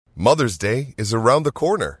Mother's Day is around the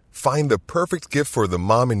corner. Find the perfect gift for the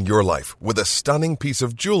mom in your life with a stunning piece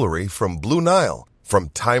of jewelry from Blue Nile. From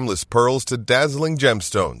timeless pearls to dazzling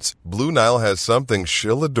gemstones, Blue Nile has something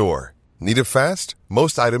she'll adore. Need it fast?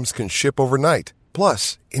 Most items can ship overnight.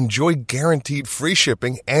 Plus, enjoy guaranteed free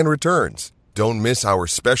shipping and returns. Don't miss our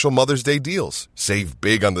special Mother's Day deals. Save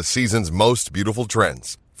big on the season's most beautiful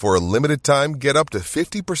trends. For a limited time, get up to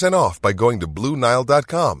 50% off by going to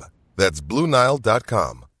BlueNile.com. That's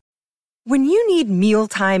BlueNile.com. When you need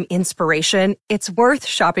mealtime inspiration, it's worth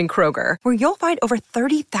shopping Kroger, where you'll find over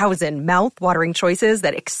 30,000 mouth-watering choices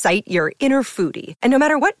that excite your inner foodie. And no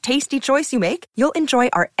matter what tasty choice you make, you'll enjoy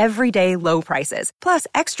our everyday low prices, plus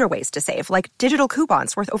extra ways to save, like digital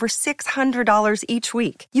coupons worth over $600 each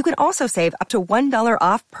week. You can also save up to $1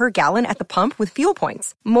 off per gallon at the pump with fuel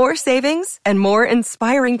points. More savings and more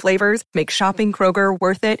inspiring flavors make shopping Kroger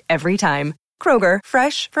worth it every time. Kroger,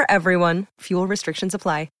 fresh for everyone. Fuel restrictions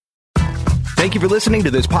apply. Thank you for listening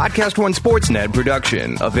to this Podcast One Sportsnet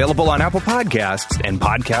production, available on Apple Podcasts and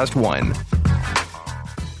Podcast One.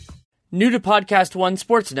 New to Podcast One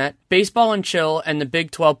Sportsnet, Baseball and Chill, and the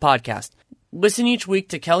Big 12 Podcast. Listen each week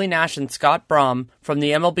to Kelly Nash and Scott Braum from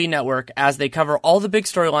the MLB Network as they cover all the big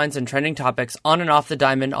storylines and trending topics on and off the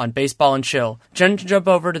diamond on Baseball and Chill. Jump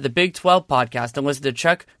over to the Big 12 Podcast and listen to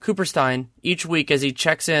Chuck Cooperstein each week as he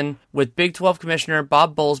checks in with Big 12 Commissioner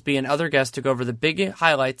Bob Bowlesby and other guests to go over the big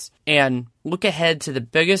highlights and look ahead to the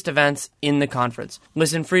biggest events in the conference.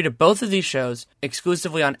 Listen free to both of these shows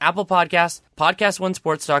exclusively on Apple Podcasts,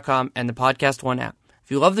 PodcastOneSports.com, and the Podcast One app.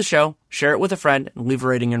 If you love the show, share it with a friend and leave a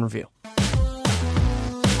rating and review.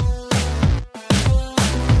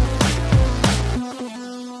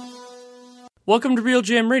 Welcome to Real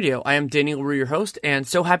GM Radio. I am Danny LaRue, your host, and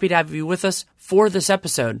so happy to have you with us for this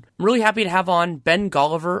episode. I'm really happy to have on Ben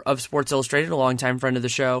Golliver of Sports Illustrated, a longtime friend of the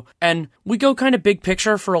show, and we go kind of big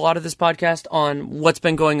picture for a lot of this podcast on what's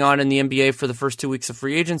been going on in the NBA for the first 2 weeks of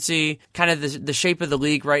free agency, kind of the shape of the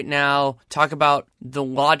league right now, talk about the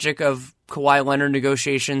logic of Kawhi Leonard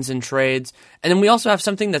negotiations and trades. And then we also have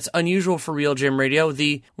something that's unusual for Real Gym Radio,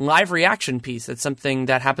 the live reaction piece. That's something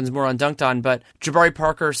that happens more on Dunked On, but Jabari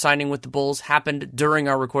Parker signing with the Bulls happened during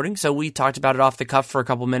our recording, so we talked about it off the cuff for a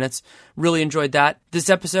couple minutes. Really enjoyed that. This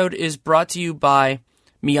episode is brought to you by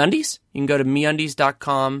MeUndies. You can go to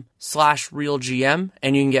MeUndies.com/RealGM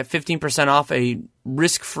and you can get 15% off a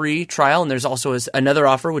risk-free trial. And there's also another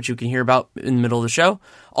offer, which you can hear about in the middle of the show.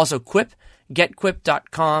 Also, Quip.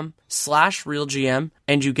 GetQuip.com/RealGM,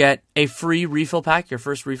 and you get a free refill pack, your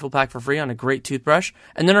first refill pack for free on a great toothbrush.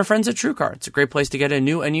 And then our friends at TrueCar. It's a great place to get a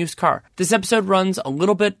new and used car. This episode runs a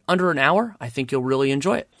little bit under an hour. I think you'll really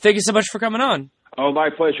enjoy it. Thank you so much for coming on. Oh, my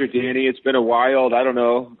pleasure, Danny. It's been a wild,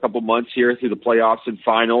 a couple months here through the playoffs and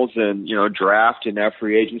finals and, draft and now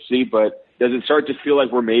free agency, but does it start to feel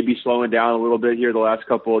like we're maybe slowing down a little bit here the last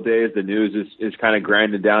couple of days? The news is kind of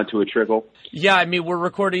grinding down to a trickle. Yeah, I mean, we're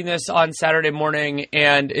recording this on Saturday morning,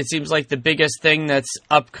 and it seems like the biggest thing that's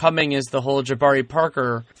upcoming is the whole Jabari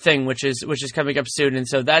Parker thing, which is coming up soon. And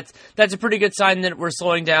so that's a pretty good sign that we're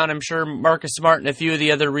slowing down. I'm sure Marcus Smart and a few of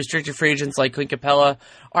the other restricted free agents like Clint Capella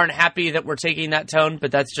aren't happy that we're taking that tone,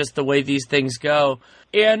 but that's just the way these things go.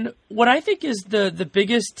 And what I think is the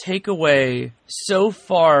biggest takeaway so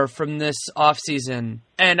far from this offseason,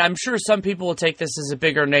 and I'm sure some people will take this as a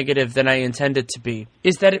bigger negative than I intend it to be,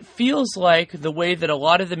 is that it feels like the way that a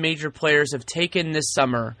lot of the major players have taken this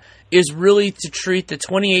summer is really to treat the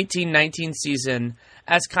 2018-19 season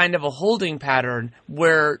as kind of a holding pattern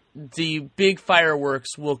where the big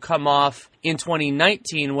fireworks will come off in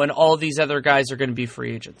 2019 when all these other guys are going to be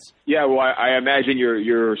free agents. Yeah, well, I imagine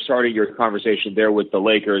you're starting your conversation there with the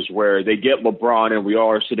Lakers where they get LeBron and we all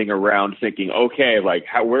are sitting around thinking, okay,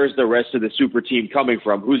 where's the rest of the super team coming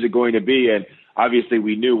from? Who's it going to be? And obviously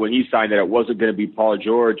we knew when he signed that it wasn't going to be Paul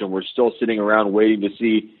George, and we're still sitting around waiting to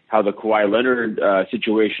see how the Kawhi Leonard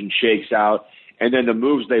situation shakes out. And then the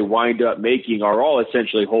moves they wind up making are all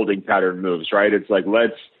essentially holding pattern moves, right? It's like,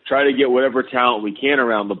 let's try to get whatever talent we can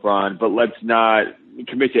around LeBron, but let's not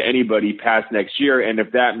commit to anybody past next year. And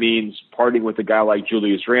if that means parting with a guy like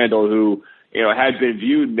Julius Randle, who, had been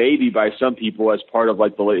viewed maybe by some people as part of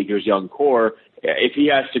the Lakers' young core, if he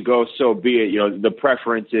has to go, so be it. The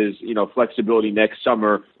preference is, flexibility next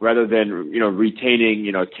summer rather than,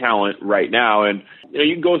 retaining, talent right now. And,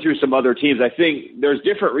 you can go through some other teams. I think there's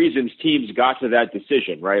different reasons teams got to that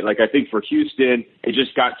decision, right? I think for Houston, it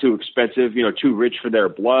just got too expensive, too rich for their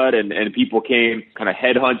blood. And people came kind of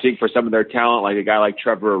headhunting for some of their talent, like a guy like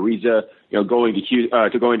Trevor Ariza, going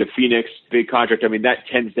to Phoenix, big contract. I mean, that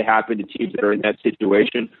tends to happen to teams that are in that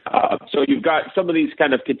situation. So you've got some of these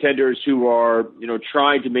kind of contenders who are,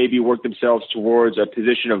 trying to maybe work themselves towards a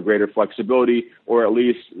position of greater flexibility or at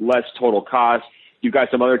least less total cost. You've got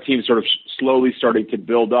some other teams sort of slowly starting to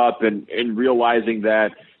build up and realizing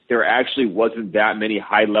that there actually wasn't that many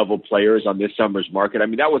high-level players on this summer's market. I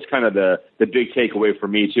mean, that was kind of the big takeaway for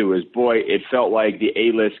me, too, is, boy, it felt like the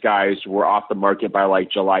A-list guys were off the market by,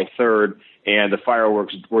 like, July 3rd, and the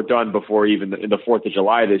fireworks were done before even the 4th of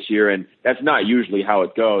July this year, and that's not usually how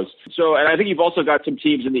it goes. So, and I think you've also got some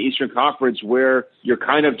teams in the Eastern Conference where you're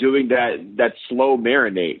kind of doing that slow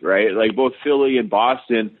marinate, right? Like both Philly and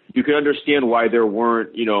Boston, you can understand why there weren't,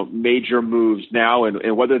 major moves now,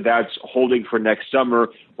 and whether that's holding for next summer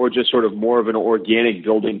or just sort of more of an organic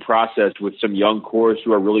building process with some young cores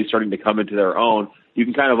who are really starting to come into their own. You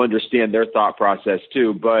can kind of understand their thought process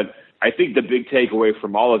too, but I think the big takeaway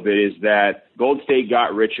from all of it is that Golden State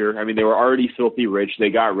got richer. I mean, they were already filthy rich. They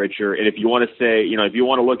got richer. And if you want to say, if you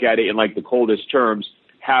want to look at it in like the coldest terms,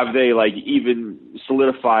 have they like even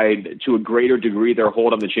solidified to a greater degree their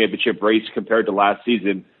hold on the championship race compared to last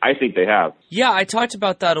season? I think they have. Yeah, I talked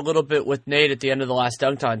about that a little bit with Nate at the end of the last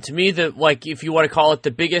Dunked On. To me, if you want to call it the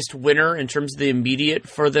biggest winner in terms of the immediate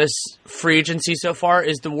for this free agency so far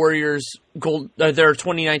is the Warriors' their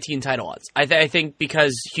 2019 title odds. I think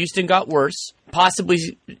because Houston got worse,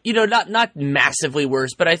 possibly, not massively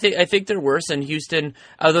worse, but I think they're worse. And Houston,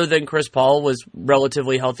 other than Chris Paul, was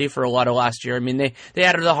relatively healthy for a lot of last year. I mean, they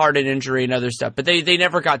had the Harden injury and other stuff, but they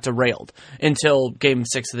never got derailed until Game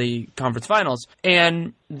 6 of the conference finals.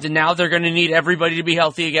 And now they're going to need everybody to be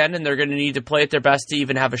healthy again, and they're going to need to play at their best to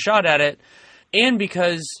even have a shot at it. And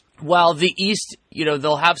because while the East,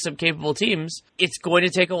 they'll have some capable teams, it's going to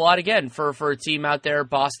take a lot again for a team out there.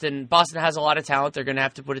 Boston has a lot of talent. They're going to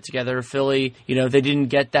have to put it together. Philly, they didn't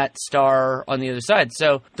get that star on the other side.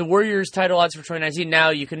 So the Warriors title odds for 2019,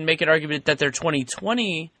 now you can make an argument that their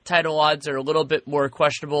 2020 title odds are a little bit more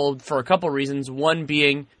questionable for a couple reasons. One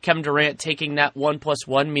being Kevin Durant taking that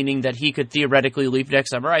 1+1, meaning that he could theoretically leave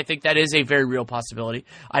next summer. I think that is a very real possibility.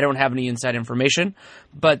 I don't have any inside information,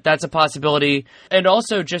 but that's a possibility. And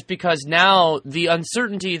also just because now the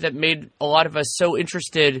uncertainty that made a lot of us so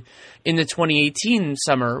interested in the 2018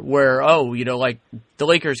 summer where, the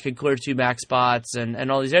Lakers could clear 2 max spots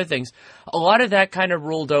and all these other things, a lot of that kind of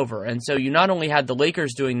rolled over. And so you not only had the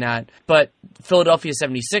Lakers doing that, but Philadelphia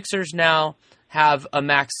 76ers now have a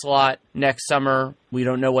max slot next summer. We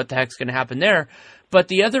don't know what the heck's going to happen there. But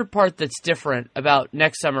the other part that's different about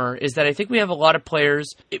next summer is that I think we have a lot of players,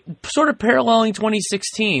 sort of paralleling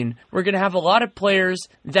 2016, we're going to have a lot of players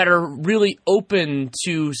that are really open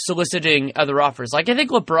to soliciting other offers. Like I think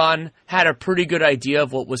LeBron had a pretty good idea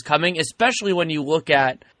of what was coming, especially when you look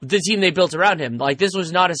at the team they built around him. Like this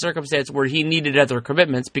was not a circumstance where he needed other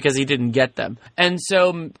commitments because he didn't get them. And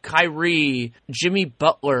so Kyrie, Jimmy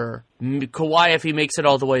Butler, Kawhi, if he makes it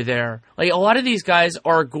all the way there. Like a lot of these guys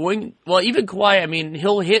are going, even Kawhi, I mean,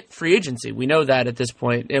 he'll hit free agency. We know that at this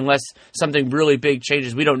point, unless something really big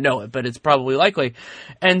changes. We don't know it, but it's probably likely.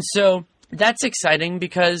 And so that's exciting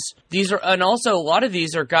because and also a lot of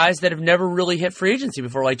these are guys that have never really hit free agency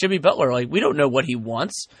before, like Jimmy Butler. Like we don't know what he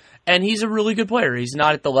wants. And he's a really good player. He's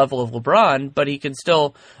not at the level of LeBron, but he can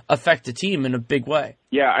still affect a team in a big way.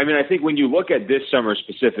 Yeah, I mean, I think when you look at this summer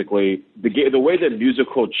specifically, the way the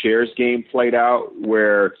musical chairs game played out,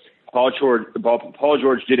 where Paul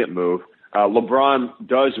George didn't move, LeBron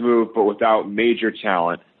does move, but without major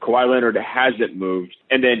talent. Kawhi Leonard hasn't moved,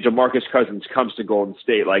 and then DeMarcus Cousins comes to Golden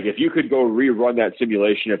State. Like, if you could go rerun that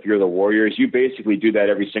simulation if you're the Warriors, you basically do that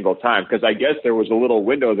every single time. Because I guess there was a little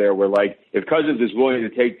window there where, like, if Cousins is willing to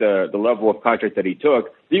take the level of contract that he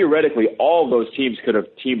took, theoretically all those teams could have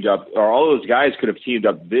teamed up, or all those guys could have teamed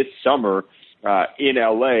up this summer in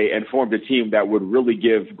LA and formed a team that would really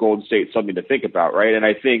give Golden State something to think about, right? And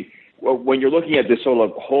I think when you're looking at this sort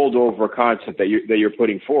of holdover concept that you're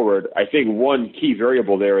putting forward, I think one key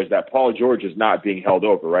variable there is that Paul George is not being held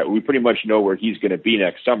over, right? We pretty much know where he's going to be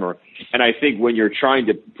next summer. And I think when you're trying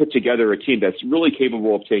to put together a team that's really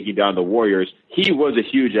capable of taking down the Warriors, he was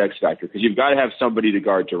a huge X factor because you've got to have somebody to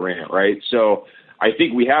guard Durant, right? So I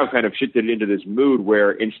think we have kind of shifted into this mood where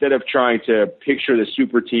instead of trying to picture the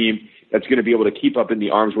super team that's going to be able to keep up in the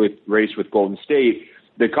arms race with Golden State,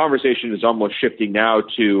 the conversation is almost shifting now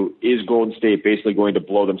to, is Golden State basically going to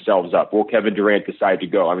blow themselves up? Will Kevin Durant decide to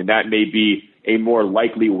go? I mean, that may be a more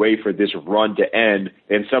likely way for this run to end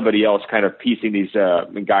than somebody else kind of piecing these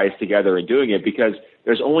guys together and doing it, because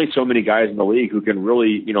there's only so many guys in the league who can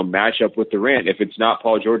really, match up with Durant. If it's not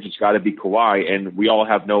Paul George, it's got to be Kawhi, and we all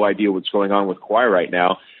have no idea what's going on with Kawhi right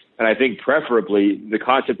now. And I think preferably the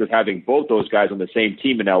concept of having both those guys on the same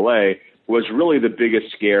team in LA was really the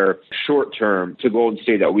biggest scare short term to Golden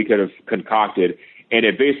State that we could have concocted. And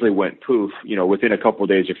it basically went poof, within a couple of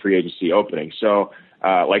days of free agency opening. So,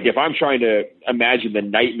 if I'm trying to imagine the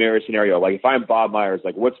nightmare scenario, like if I'm Bob Myers,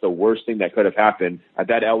 like what's the worst thing that could have happened?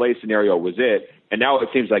 That LA scenario was it. And now it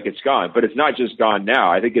seems like it's gone, but it's not just gone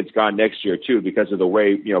now. I think it's gone next year too, because of the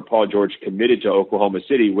way, Paul George committed to Oklahoma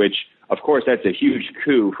City, which of course that's a huge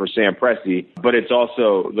coup for Sam Presti, but it's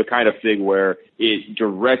also the kind of thing where it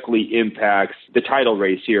directly impacts the title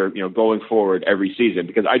race here, going forward every season,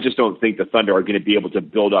 because I just don't think the Thunder are going to be able to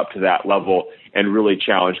build up to that level and really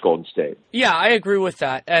challenge Golden State. Yeah, I agree with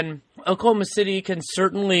that. And Oklahoma City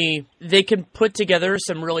they can put together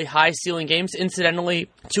some really high ceiling games. Incidentally,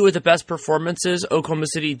 two of the best performances Oklahoma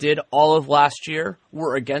City did all of last year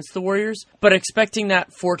were against the Warriors. But expecting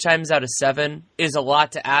that 4 times out of 7 is a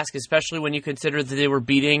lot to ask, especially when you consider that they were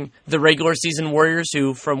beating the regular season Warriors,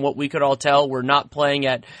 who, from what we could all tell, were not playing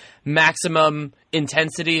at maximum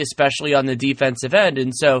intensity, especially on the defensive end.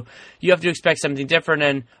 And so you have to expect something different.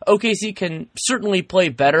 And OKC can certainly play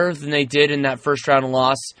better than they did in that first round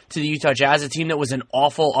loss to the Utah Jazz, a team that was an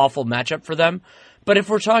awful, awful matchup for them. But if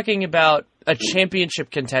we're talking about a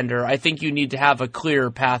championship contender, I think you need to have a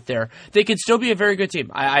clearer path there. They could still be a very good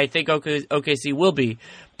team. I think OKC will be,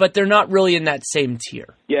 but they're not really in that same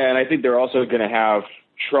tier. Yeah, and I think they're also going to have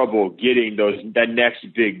trouble getting that next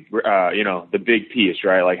big, the big piece,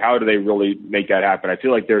 right? Like, how do they really make that happen? I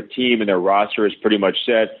feel like their team and their roster is pretty much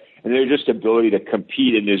set, and their just ability to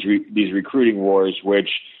compete in these recruiting wars, which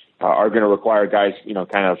are going to require guys,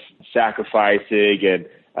 kind of sacrificing and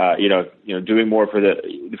doing more for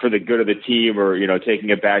the good of the team, or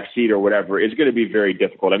taking a back seat or whatever, is going to be very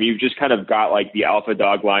difficult. I mean, you've just kind of got like the alpha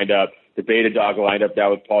dog lined up, the beta dog lined up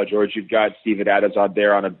now with Paul George. You've got Steven Adams on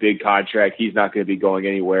there on a big contract. He's not going to be going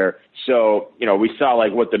anywhere. So, we saw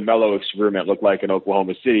like what the Melo experiment looked like in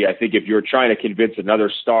Oklahoma City. I think if you're trying to convince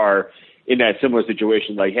another star in that similar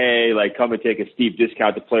situation, like, hey, like come and take a steep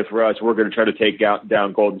discount to play for us, we're going to try to take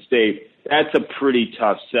down Golden State, that's a pretty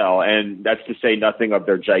tough sell. And that's to say nothing of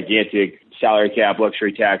their gigantic salary cap,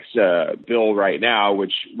 luxury tax bill right now,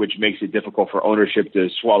 which makes it difficult for ownership to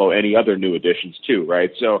swallow any other new additions too,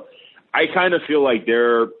 right? So I kind of feel like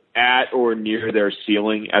they're at or near their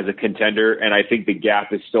ceiling as a contender, and I think the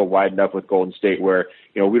gap is still wide enough with Golden State where,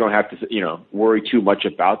 we don't have to, worry too much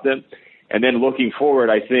about them. And then looking forward,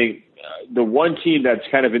 I think the one team that's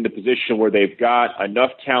kind of in the position where they've got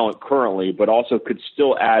enough talent currently, but also could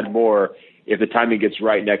still add more if the timing gets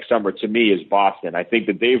right next summer, to me, is Boston. I think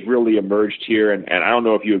that they've really emerged here, and I don't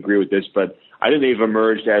know if you agree with this, but I think they've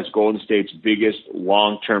emerged as Golden State's biggest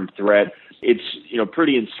long-term threat. It's,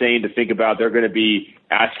 pretty insane to think about. They're going to be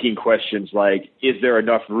asking questions like, is there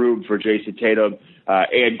enough room for Jason Tatum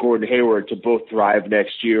and Gordon Hayward to both thrive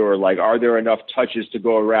next year? Or like, are there enough touches to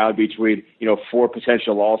go around between, 4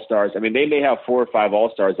 potential All-Stars? I mean, they may have 4 or 5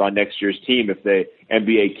 All-Stars on next year's team if the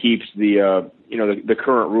NBA keeps the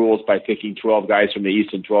current rules by picking 12 guys from the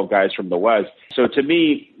East and 12 guys from the West. So to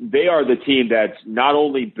me, they are the team that's not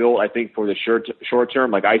only built, I think, for the short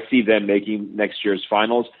term, like I see them making next year's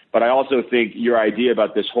finals, but I also think your idea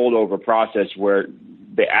about this holdover process where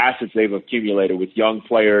the assets they've accumulated with young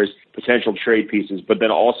players, potential trade pieces, but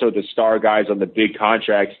then also the star guys on the big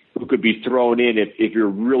contracts who could be thrown in if you're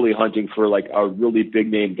really hunting for like a really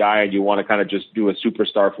big name guy and you want to kind of just do a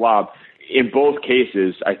superstar flop. In both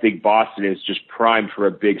cases, I think Boston is just primed for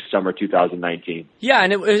a big summer 2019. Yeah,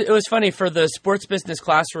 and it was funny. For the sports business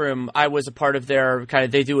classroom, I was a part of their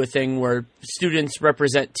they do a thing where students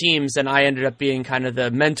represent teams, and I ended up being kind of the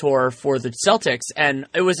mentor for the Celtics. And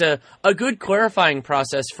it was a good clarifying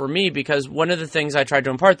process for me, because one of the things I tried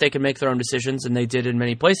to impart, they can make their own decisions, and they did in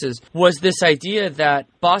many places, was this idea that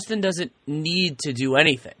Boston doesn't need to do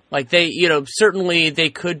anything. Like certainly they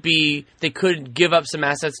could give up some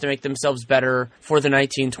assets to make themselves better for the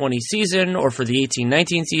 19-20 season or for the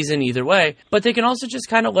 18-19 season, either way. But they can also just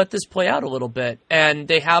kind of let this play out a little bit. And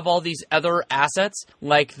they have all these other assets,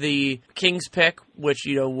 like the Kings pick, which,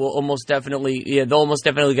 will almost definitely, they'll almost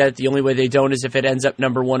definitely get it. The only way they don't is if it ends up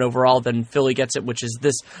number 1 overall, then Philly gets it, which is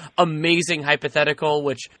this amazing hypothetical,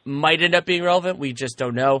 which might end up being relevant. We just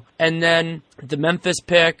don't know. And then the Memphis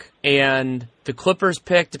pick and the Clippers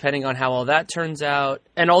pick, depending on how all that turns out,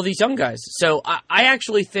 and all these young guys. So I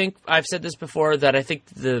actually think, I've said this before, that I think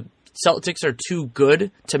the Celtics are too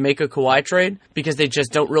good to make a Kawhi trade because they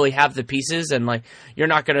just don't really have the pieces. And like, you're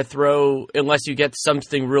not going to throw, unless you get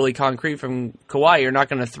something really concrete from Kawhi, you're not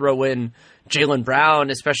going to throw in Jaylen Brown,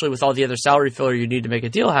 especially with all the other salary filler you need to make a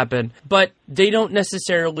deal happen. But they don't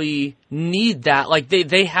necessarily need that. Like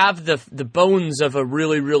they have the bones of a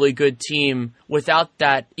really, really good team without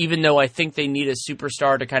that, even though I think they need a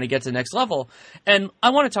superstar to kind of get to the next level. And I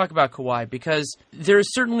want to talk about Kawhi because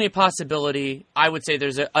there's certainly a possibility, I would say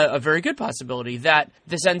there's a very good possibility, that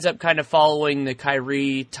this ends up kind of following the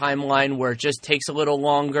Kyrie timeline where it just takes a little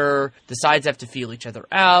longer. The sides have to feel each other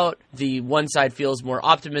out. The one side feels more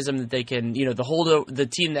optimism that they can, the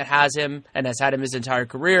team that has him and has had him his entire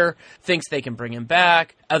career thinks they can bring him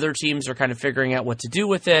back. Other teams are kind of figuring out what to do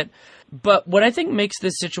with it. But what I think makes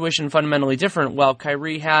this situation fundamentally different, while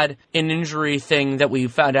Kyrie had an injury thing that we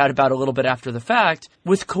found out about a little bit after the fact,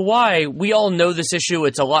 with Kawhi, we all know this issue.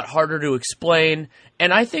 It's a lot harder to explain.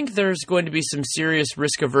 And I think there's going to be some serious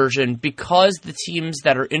risk aversion because the teams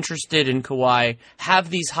that are interested in Kawhi have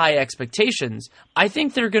these high expectations. I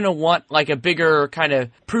think they're going to want like a bigger kind of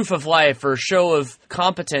proof of life or show of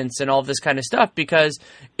competence and all this kind of stuff, because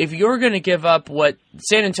if you're going to give up what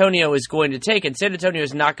San Antonio is going to take, and San Antonio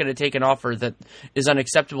is not going to take an offer that is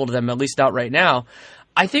unacceptable to them, at least not right now,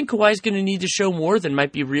 I think Kawhi is going to need to show more than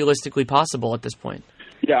might be realistically possible at this point.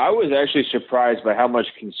 Yeah, I was actually surprised by how much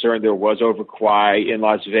concern there was over Kawhi in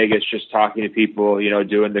Las Vegas, just talking to people,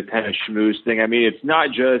 doing the kind of schmooze thing. I mean, it's not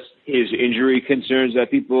just his injury concerns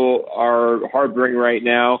that people are harboring right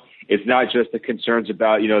now. It's not just the concerns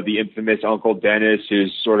about, the infamous Uncle Dennis,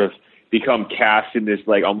 who's sort of become cast in this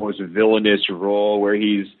like almost villainous role where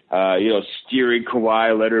he's, steering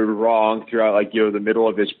Kawhi Leonard wrong throughout the middle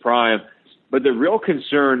of his prime. But the real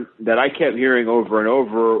concern that I kept hearing over and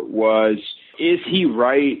over was, is he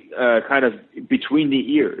right kind of between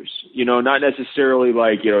the ears? Not necessarily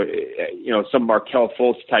like, some Markelle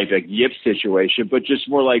Fultz type like Yip situation, but just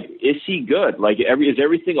more like, is he good? Like, is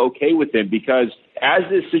everything okay with him? Because as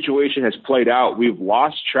this situation has played out, we've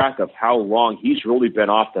lost track of how long he's really been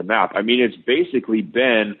off the map. I mean, it's basically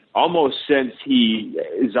been almost since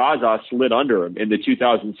Zaza slid under him in the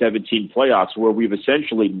 2017 playoffs, where we've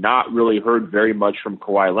essentially not really heard very much from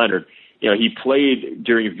Kawhi Leonard. He played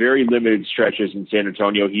during very limited stretches in San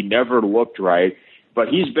Antonio. He never looked right, but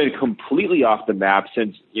he's been completely off the map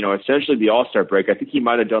since, essentially the All-Star break. I think he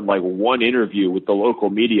might have done like one interview with the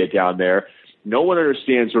local media down there. No one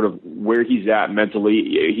understands sort of where he's at mentally.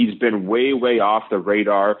 He's been way, way off the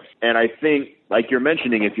radar. And I think, like you're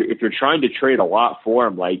mentioning, if you're trying to trade a lot for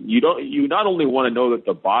him, like you not only want to know that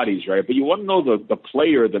the body's right, but you want to know the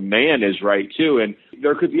player, the man is right too. And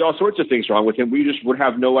there could be all sorts of things wrong with him. We just would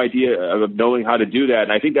have no idea of knowing how to do that.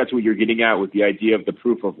 And I think that's what you're getting at with the idea of the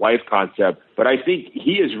proof of life concept. But I think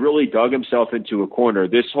he has really dug himself into a corner.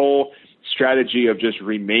 This whole strategy of just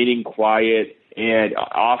remaining quiet and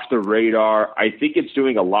off the radar, I think it's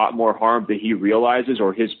doing a lot more harm than he realizes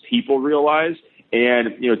or his people realize.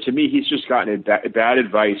 And, to me, he's just gotten bad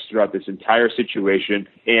advice throughout this entire situation.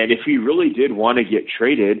 And if he really did want to get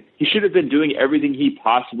traded, he should have been doing everything he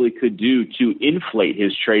possibly could do to inflate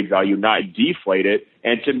his trade value, not deflate it.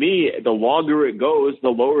 And to me, the longer it goes, the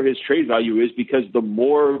lower his trade value is, because the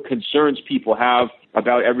more concerns people have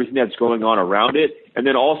about everything that's going on around it. And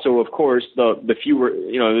then also, of course, the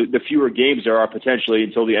fewer games there are potentially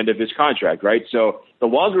until the end of his contract, right? So the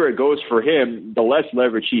longer it goes for him, the less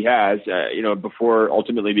leverage he has, before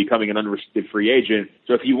ultimately becoming an unrestricted free agent.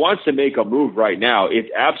 So if he wants to make a move right now, it's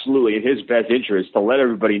absolutely in his best interest to let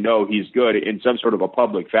everybody know he's good in some sort of a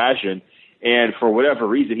public fashion. And for whatever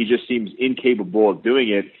reason, he just seems incapable of doing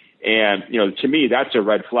it. And, to me, that's a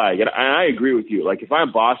red flag. And I agree with you. Like, if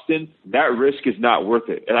I'm Boston, that risk is not worth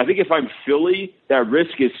it. And I think if I'm Philly, that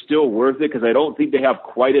risk is still worth it, because I don't think they have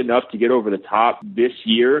quite enough to get over the top this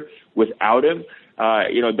year without him.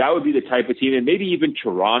 That would be the type of team. And maybe even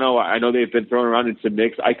Toronto. I know they've been thrown around in some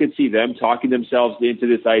mix. I could see them talking themselves into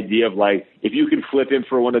this idea of, like, if you can flip him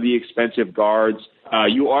for one of the expensive guards,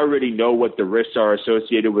 you already know what the risks are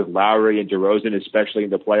associated with Lowry and DeRozan, especially in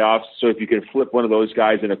the playoffs. So if you can flip one of those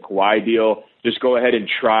guys in a Kawhi deal, just go ahead and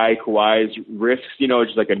try Kawhi's risks,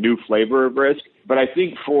 just like a new flavor of risk. But I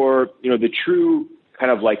think for, the true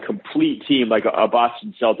kind of like complete team, like a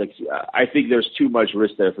Boston Celtics, I think there's too much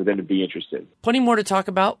risk there for them to be interested. Plenty more to talk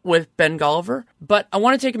about with Ben Golliver, but I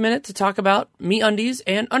want to take a minute to talk about MeUndies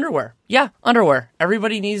and underwear. Yeah, underwear.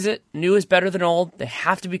 Everybody needs it. New is better than old. They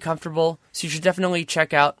have to be comfortable, so you should definitely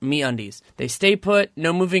check out MeUndies. They stay put,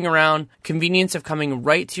 no moving around, convenience of coming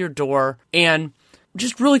right to your door, and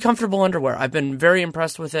just really comfortable underwear. I've been very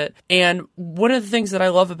impressed with it. And one of the things that I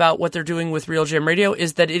love about what they're doing with RealGM Radio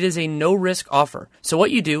is that it is a no-risk offer. So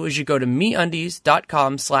what you do is you go to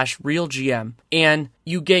MeUndies.com/RealGM, and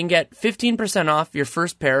you can get 15% off your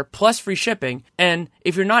first pair plus free shipping. And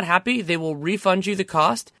if you're not happy, they will refund you the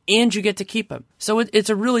cost and you get to keep them. So it's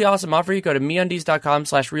a really awesome offer. You go to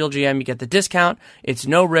MeUndies.com/RealGM, you get the discount. It's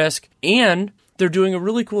no risk. And they're doing a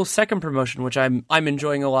really cool second promotion, which I'm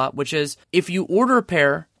enjoying a lot, which is if you order a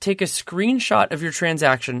pair, take a screenshot of your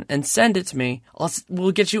transaction and send it to me,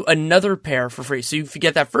 we'll get you another pair for free. So you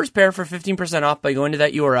get that first pair for 15% off by going to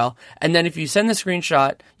that URL. And then if you send the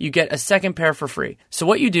screenshot, you get a second pair for free. So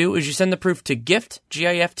what you do is you send the proof to gift,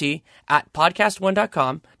 GIFT, at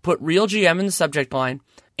podcast1.com, put RealGM in the subject line,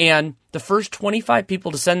 and the first 25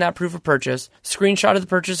 people to send that proof of purchase, screenshot of the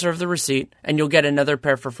purchase or of the receipt, and you'll get another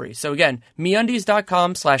pair for free. So again,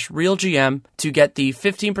 MeUndies.com/RealGM to get the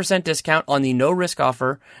 15% discount on the no-risk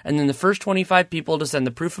offer, and then the first 25 people to send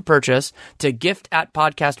the proof of purchase to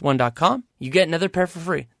gift@podcast1.com, you get another pair for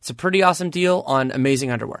free. It's a pretty awesome deal on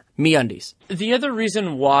amazing underwear. MeUndies. The other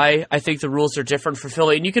reason why I think the rules are different for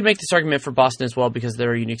Philly, and you can make this argument for Boston as well because there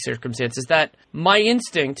are unique circumstances, that my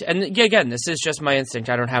instinct, and again, this is just my instinct,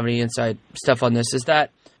 I don't have any inside stuff on this, is that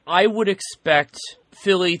I would expect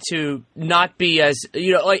Philly to not be as,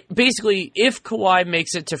 like basically if Kawhi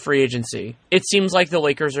makes it to free agency, it seems like the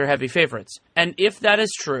Lakers are heavy favorites. And if that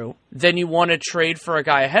is true, then you want to trade for a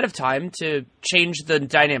guy ahead of time to change the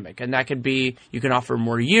dynamic. And that could be, you can offer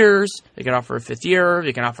more years, they can offer a fifth year,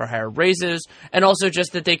 they can offer higher raises, and also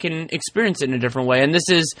just that they can experience it in a different way. And this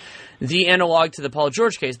is the analog to the Paul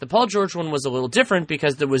George case. The Paul George one was a little different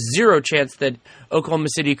because there was zero chance that Oklahoma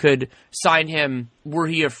City could sign him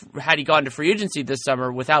had he gone to free agency this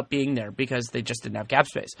summer without being there because they just didn't have cap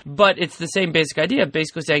space. But it's the same basic idea,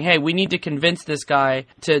 basically saying, hey, we need to convince this guy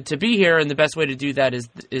to be here, and the best way to do that is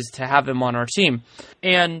to have him on our team.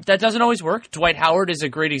 And that doesn't always work. Dwight Howard is a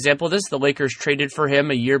great example of this. The Lakers traded for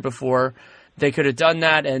him a year before they could have done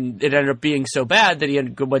that, and it ended up being so bad that he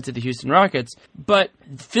went to the Houston Rockets. But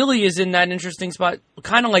Philly is in that interesting spot,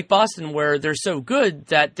 kind of like Boston, where they're so good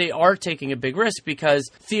that they are taking a big risk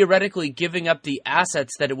because theoretically giving up the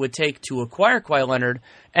assets that it would take to acquire Kawhi Leonard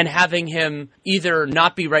and having him either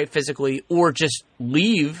not be right physically or just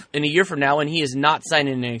leave in a year from now and he is not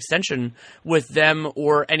signing an extension with them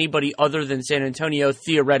or anybody other than San Antonio,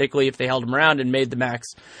 theoretically, if they held him around and made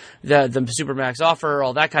the super max offer,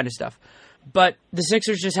 all that kind of stuff. But the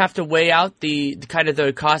Sixers just have to weigh out the kind of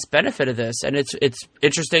the cost benefit of this. And it's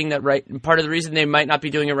interesting that part of the reason they might not be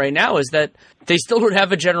doing it right now is that they still don't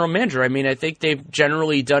have a general manager. I mean, I think they've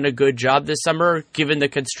generally done a good job this summer, given the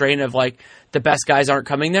constraint of like the best guys aren't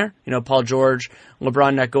coming there. Paul George,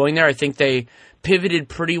 LeBron not going there. I think they pivoted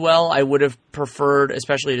pretty well. I would have preferred,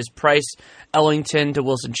 especially at his price, Ellington to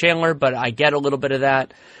Wilson Chandler, but I get a little bit of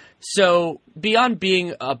that. So beyond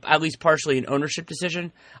being at least partially an ownership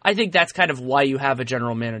decision, I think that's kind of why you have a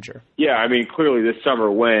general manager. Yeah, I mean, clearly this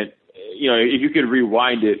summer went, if you could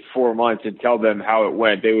rewind it 4 months and tell them how it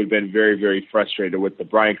went, they would have been very, very frustrated with the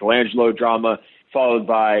Brian Colangelo drama, followed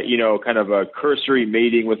by, kind of a cursory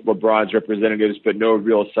meeting with LeBron's representatives, but no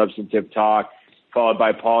real substantive talk, followed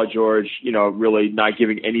by Paul George, really not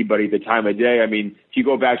giving anybody the time of day. I mean, if you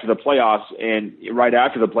go back to the playoffs, and right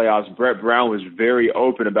after the playoffs, Brett Brown was very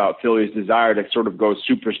open about Philly's desire to sort of go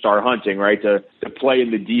superstar hunting, right, to play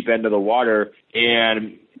in the deep end of the water,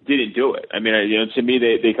 and didn't do it. I mean, to me,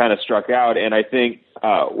 they kind of struck out. And I think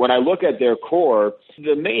when I look at their core,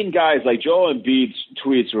 the main guys like Joel Embiid's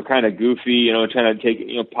tweets were kind of goofy, trying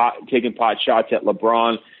to taking pot shots at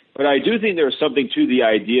LeBron. But I do think there's something to the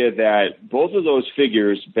idea that both of those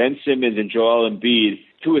figures, Ben Simmons and Joel Embiid,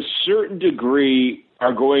 to a certain degree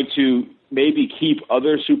are going to maybe keep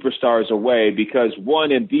other superstars away because, one,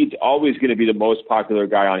 Embiid's always going to be the most popular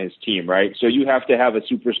guy on his team, right? So you have to have a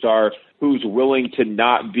superstar who's willing to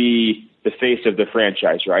not be the face of the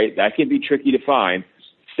franchise, right? That can be tricky to find.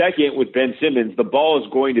 Second, with Ben Simmons, the ball is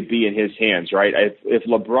going to be in his hands, right? If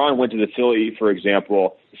LeBron went to the Philly, for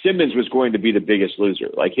example, Simmons was going to be the biggest loser.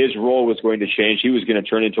 Like, his role was going to change. He was going to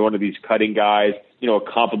turn into one of these cutting guys, a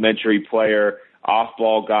complimentary player,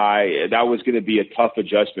 off-ball guy. That was going to be a tough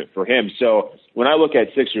adjustment for him. So when I look at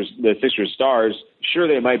the Sixers stars, sure,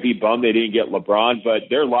 they might be bummed they didn't get LeBron, but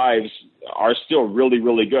their lives are still really,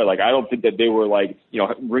 really good. Like, I don't think that they were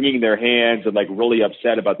wringing their hands and really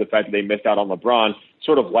upset about the fact that they missed out on LeBron.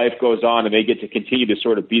 Sort of life goes on and they get to continue to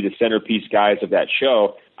sort of be the centerpiece guys of that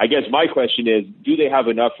show. I guess my question is, do they have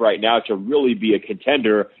enough right now to really be a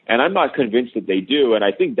contender? And I'm not convinced that they do. And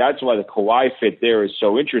I think that's why the Kawhi fit there is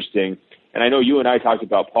so interesting. And I know you and I talked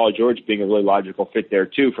about Paul George being a really logical fit there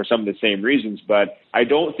too for some of the same reasons, but I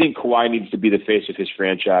don't think Kawhi needs to be the face of his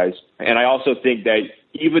franchise. And I also think that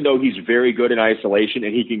even though he's very good in isolation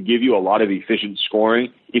and he can give you a lot of efficient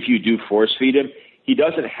scoring if you do force feed him, he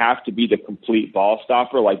doesn't have to be the complete ball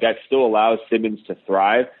stopper. Like, that still allows Simmons to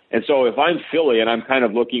thrive. And so if I'm Philly and I'm kind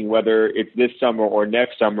of looking whether it's this summer or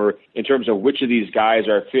next summer in terms of which of these guys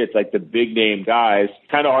are fits, like the big name guys,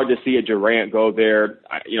 kind of hard to see a Durant go there.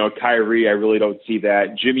 Kyrie, I really don't see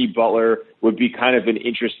that. Jimmy Butler would be kind of an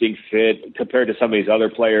interesting fit compared to some of these other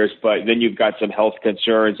players, but then you've got some health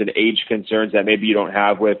concerns and age concerns that maybe you don't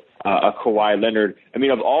have with a Kawhi Leonard. I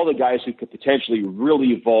mean, of all the guys who could potentially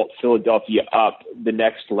really vault Philadelphia up the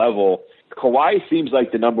next level, Kawhi seems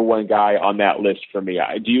like the number one guy on that list for me.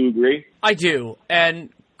 Do you agree? I do. And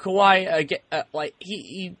Kawhi,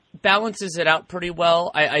 he balances it out pretty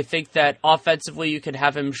well. I think that offensively you can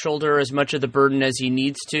have him shoulder as much of the burden as he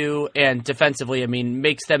needs to, and defensively, I mean,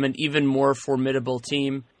 makes them an even more formidable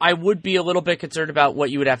team. I would be a little bit concerned about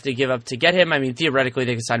what you would have to give up to get him. I mean, theoretically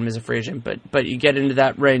they could sign him as a free agent, but you get into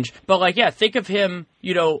that range. But think of him,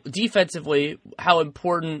 defensively, how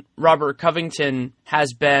important Robert Covington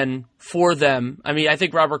has been for them. I mean, I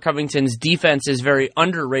think Robert Covington's defense is very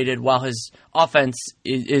underrated, while his offense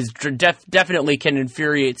is definitely can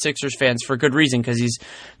infuriate Sixers fans for good reason, because he's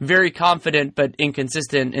very confident but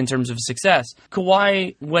inconsistent in terms of success.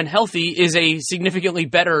 Kawhi, when healthy, is a significantly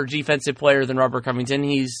better defensive player than Robert Covington.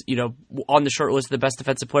 He's, on the short list of the best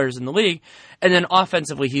defensive players in the league. And then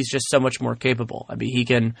offensively, he's just so much more capable. I mean, he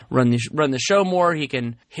can run the show more. He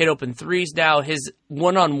can hit open threes now. His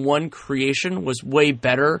one-on-one creation was way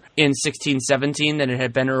better in 16-17 than it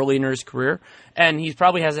had been early in his career. And he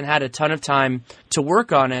probably hasn't had a ton of time to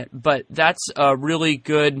work on it, but that's a really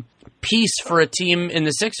good piece for a team in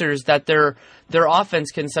the Sixers, that their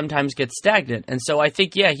offense can sometimes get stagnant. And so I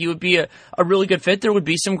think, he would be a really good fit. There would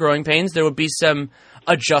be some growing pains. There would be some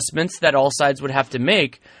adjustments that all sides would have to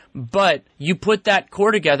make. But you put that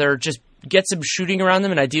core together, just get some shooting around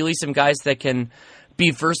them, and ideally some guys that can be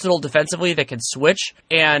versatile defensively, that can switch,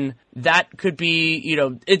 and that could be,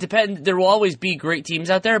 it depends. There will always be great teams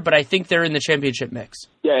out there, but I think they're in the championship mix.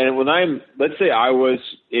 Yeah, and let's say I was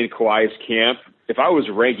in Kawhi's camp, if I was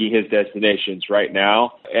ranking his destinations right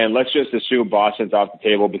now, and let's just assume Boston's off the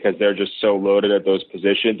table because they're just so loaded at those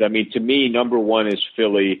positions. I mean, to me, number one is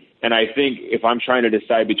Philly. And I think if I'm trying to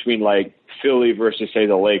decide between Philly versus, say,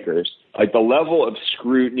 the Lakers, the level of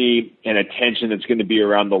scrutiny and attention that's going to be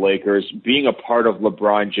around the Lakers, being a part of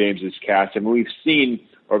LeBron James's cast. I mean, we've seen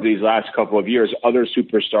over these last couple of years, other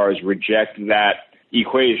superstars reject that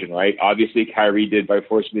equation, right? Obviously, Kyrie did by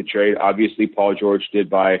forcing the trade. Obviously, Paul George did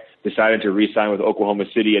by deciding to re-sign with Oklahoma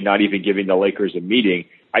City and not even giving the Lakers a meeting.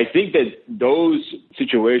 I think that those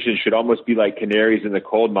situations should almost be like canaries in the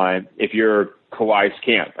coal mine if you're Kawhi's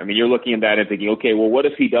camp. I mean, you're looking at that and thinking, okay, well, what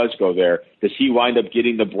if he does go there? Does he wind up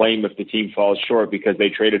getting the blame if the team falls short because they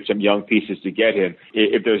traded some young pieces to get him?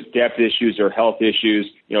 If there's depth issues or health issues,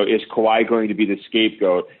 is Kawhi going to be the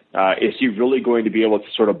scapegoat? Is he really going to be able to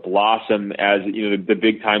sort of blossom as, the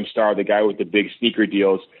big time star, the guy with the big sneaker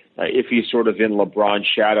deals? If he's sort of in LeBron's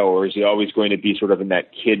shadow, or is he always going to be sort of in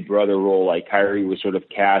that kid brother role like Kyrie was sort of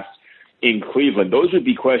cast in Cleveland? Those would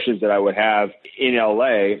be questions that I would have in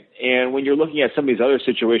LA. And when you're looking at some of these other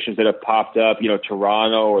situations that have popped up,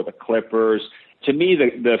 Toronto or the Clippers, to me,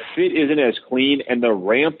 the fit isn't as clean, and the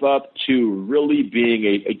ramp up to really being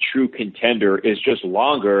a true contender is just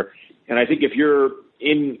longer. And I think if you're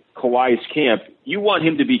in Kawhi's camp, you want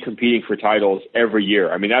him to be competing for titles every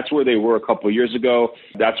year. I mean, that's where they were a couple of years ago.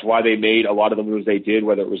 That's why they made a lot of the moves they did,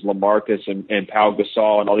 whether it was LaMarcus and Pau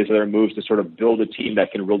Gasol and all these other moves to sort of build a team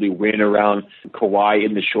that can really win around Kawhi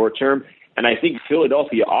in the short term. And I think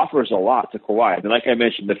Philadelphia offers a lot to Kawhi. And like I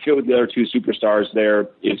mentioned, the fit with the other two superstars there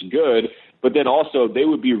is good, but then also they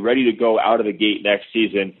would be ready to go out of the gate next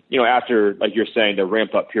season, after, like you're saying, the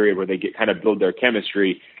ramp-up period where they kind of build their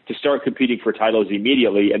chemistry, to start competing for titles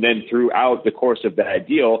immediately. And then throughout the course of that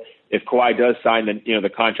deal, if Kawhi does sign the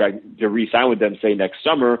contract to re-sign with them, say, next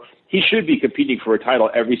summer, he should be competing for a title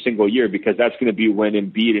every single year, because that's going to be when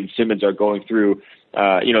Embiid and Simmons are going through,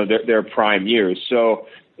 their prime years. So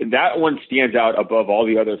that one stands out above all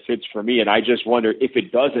the other fits for me. And I just wonder, if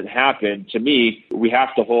it doesn't happen, to me, we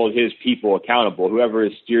have to hold his people accountable, whoever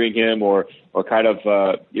is steering him or kind of,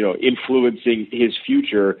 influencing his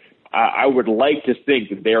future. I would like to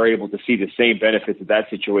think that they're able to see the same benefits that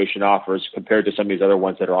situation offers compared to some of these other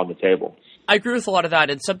ones that are on the table. I agree with a lot of that.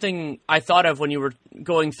 It's something I thought of when you were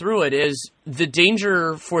going through it is the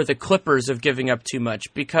danger for the Clippers of giving up too much,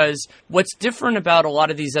 because what's different about a lot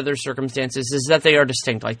of these other circumstances is that they are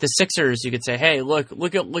distinct. Like the Sixers, you could say, hey, look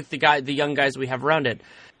the young guys we have around it.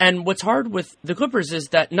 And what's hard with the Clippers is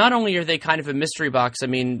that not only are they kind of a mystery box, I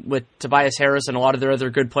mean, with Tobias Harris and a lot of their other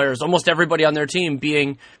good players, almost everybody on their team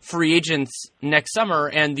being free agents next summer,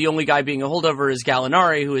 and the only guy being a holdover is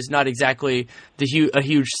Gallinari, who is not exactly a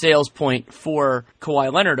huge sales point for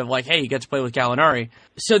Kawhi Leonard of like, hey, you get to play with Gallinari.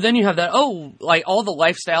 So then you have that, like all the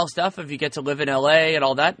lifestyle stuff, if you get to live in LA and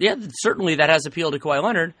all that, yeah, certainly that has appeal to Kawhi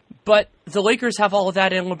Leonard. But the Lakers have all of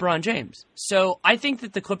that in LeBron James. So I think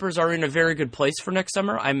that the Clippers are in a very good place for next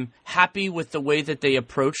summer. I'm happy with the way that they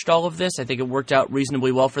approached all of this. I think it worked out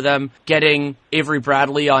reasonably well for them. Getting Avery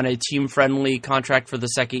Bradley on a team-friendly contract for the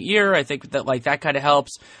second year, I think that kind of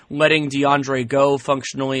helps. Letting DeAndre go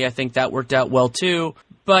functionally, I think that worked out well too.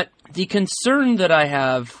 But the concern that I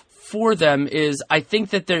have for them is I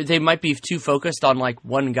think that they might be too focused on like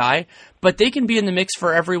one guy, but they can be in the mix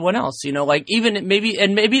for everyone else, like even maybe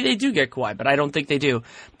they do get Kawhi, but I don't think they do.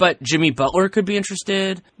 But Jimmy Butler could be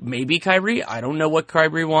interested, maybe Kyrie. I don't know what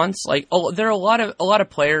Kyrie wants. There are a lot of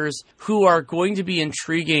players who are going to be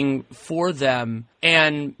intriguing for them,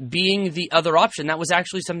 and being the other option. That was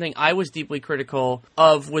actually something I was deeply critical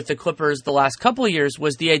of with the Clippers the last couple of years,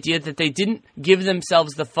 was the idea that they didn't give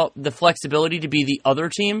themselves the flexibility to be the other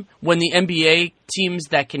team when the NBA teams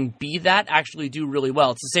that can be that actually do really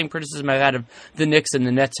well. It's the same criticism I've had of the Knicks and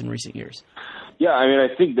the Nets in recent years. Yeah, I mean,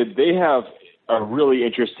 I think that they have a really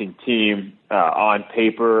interesting team on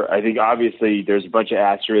paper. I think obviously there's a bunch of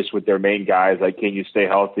asterisks with their main guys, like can you stay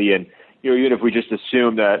healthy? And even if we just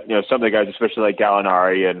assume that some of the guys, especially like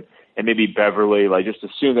Gallinari and maybe Beverly, just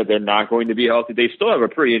assume that they're not going to be healthy, they still have a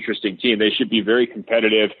pretty interesting team. They should be very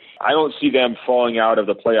competitive. I don't see them falling out of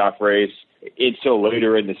the playoff race until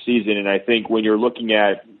later in the season. And I think when you're looking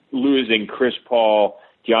at losing Chris Paul,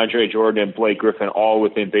 DeAndre Jordan, and Blake Griffin all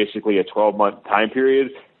within basically a 12-month time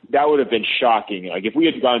period, that would have been shocking. Like if we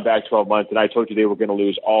had gone back 12 months and I told you they were going to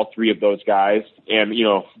lose all three of those guys and,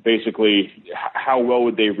 basically how well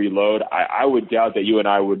would they reload? I would doubt that you and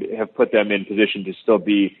I would have put them in position to still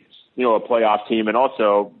be, a playoff team. And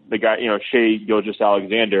also the guy, Shai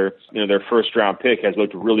Gilgeous-Alexander, their first round pick has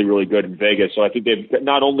looked really, really good in Vegas. So I think they've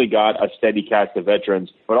not only got a steady cast of veterans,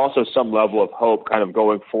 but also some level of hope kind of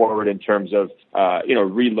going forward in terms of,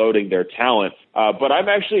 reloading their talent. But I'm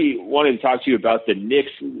actually wanting to talk to you about the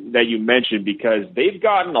Knicks that you mentioned, because they've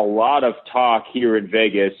gotten a lot of talk here in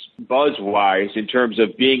Vegas, buzz-wise, in terms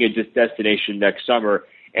of being a destination next summer.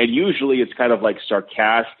 And usually it's kind of like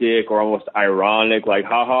sarcastic or almost ironic, like,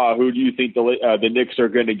 haha, who do you think the Knicks are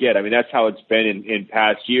going to get? I mean, that's how it's been in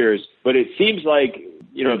past years. But it seems like,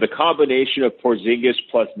 the combination of Porzingis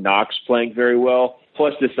plus Knox playing very well,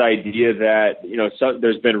 plus this idea that,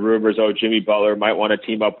 there's been rumors, Jimmy Butler might want to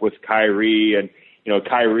team up with Kyrie, and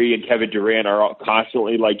Kyrie and Kevin Durant are all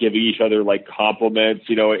constantly giving each other compliments,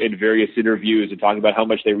 in various interviews and talking about how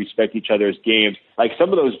much they respect each other's games.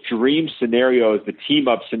 Some of those dream scenarios, the team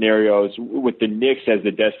up scenarios with the Knicks as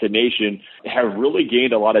the destination have really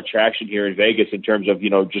gained a lot of traction here in Vegas in terms of,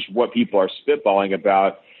 just what people are spitballing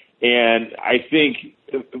about. And I think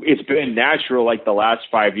it's been natural the last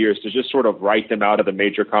 5 years to just sort of write them out of the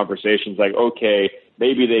major conversations. Okay,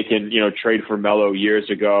 maybe they can, trade for Melo years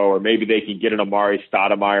ago, or maybe they can get an Amari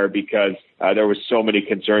Stoudemire because there was so many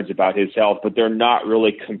concerns about his health, but they're not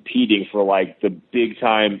really competing for the big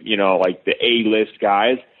time, the A-list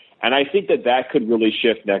guys. And I think that could really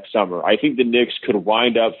shift next summer. I think the Knicks could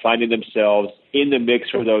wind up finding themselves in the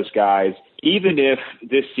mix for those guys, even if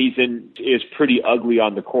this season is pretty ugly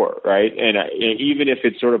on the court, right? And even if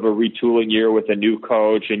it's sort of a retooling year with a new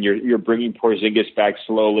coach and you're bringing Porzingis back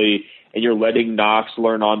slowly and you're letting Knox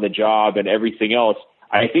learn on the job and everything else,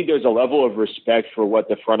 I think there's a level of respect for what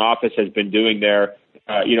the front office has been doing there,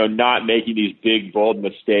 not making these big, bold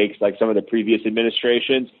mistakes like some of the previous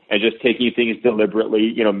administrations, and just taking things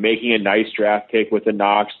deliberately, making a nice draft pick with the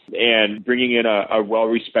Knox and bringing in a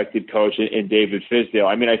well-respected coach in David Fizdale.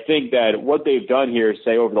 I mean, I think that what they've done here,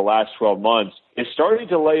 say, over the last 12 months, is starting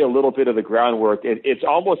to lay a little bit of the groundwork. It's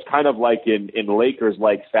almost kind of like in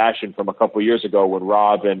Lakers-like fashion from a couple of years ago when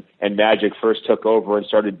Rob and Magic first took over and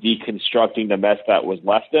started deconstructing the mess that was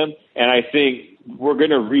left them. And I think we're going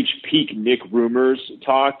to reach peak Nick rumors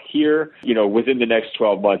talk here, within the next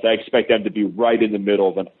 12 months. I expect them to be right in the middle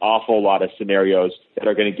of an awful lot of scenarios that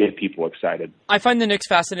are going to get people excited. I find the Knicks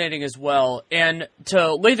fascinating as well. And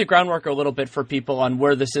to lay the groundwork a little bit for people on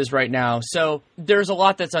where this is right now. So there's a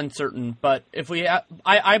lot that's uncertain, but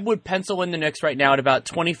I would pencil in the Knicks right now at about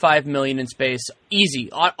 $25 million in space.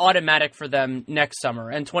 Easy, automatic for them next summer.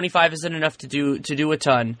 And 25 isn't enough to do a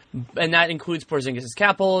ton. And that includes Porzingis'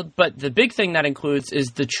 cap hold. But the big thing that includes is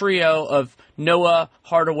the trio of Noah,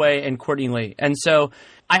 Hardaway, and Courtney Lee. And so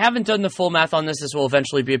I haven't done the full math on this. This will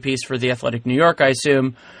eventually be a piece for The Athletic New York, I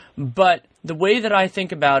assume. But the way that I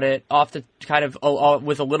think about it, off the kind of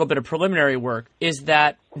with a little bit of preliminary work, is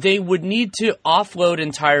that they would need to offload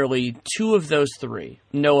entirely two of those three,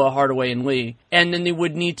 Noah, Hardaway, and Lee, and then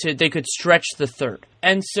they could stretch the third.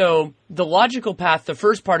 And so the logical path, the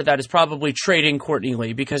first part of that is probably trading Courtney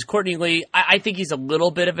Lee, because Courtney Lee, I think he's a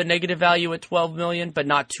little bit of a negative value at $12 million, but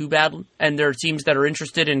not too bad. And there are teams that are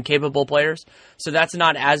interested in capable players, so that's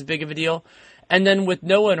not as big of a deal. And then with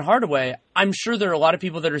Noah and Hardaway, I'm sure there are a lot of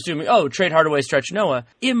people that are assuming, trade Hardaway, stretch Noah.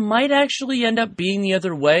 It might actually end up being the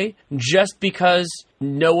other way, just because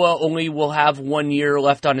Noah only will have 1 year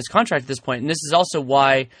left on his contract at this point. And this is also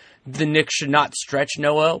why the Knicks should not stretch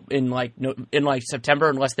Noah in September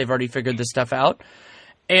unless they've already figured this stuff out.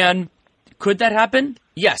 And could that happen?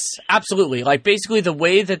 Yes, absolutely. Basically the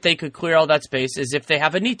way that they could clear all that space is if they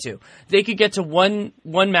have a need to. They could get to one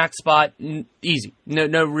max spot easy.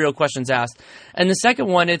 No real questions asked. And the second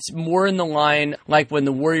one, it's more in the line like when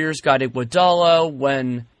the Warriors got Iguodala,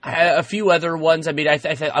 when a few other ones. I mean,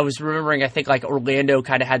 I was remembering, I think Orlando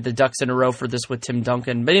kind of had the ducks in a row for this with Tim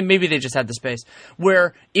Duncan. But maybe they just had the space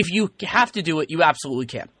where if you have to do it, you absolutely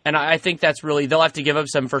can. And I think that's really, they'll have to give up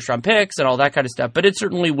some first round picks and all that kind of stuff, but it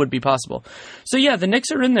certainly would be possible. So yeah, the Knicks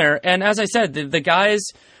are in there. And as I said, the guys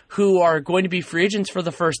who are going to be free agents for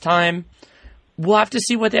the first time, we'll have to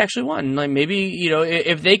see what they actually want. Maybe,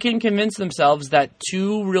 if they can convince themselves that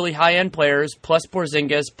two really high-end players, plus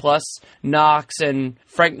Porzingis, plus Knox and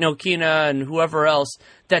Frank Ntilikina and whoever else,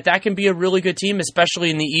 that can be a really good team, especially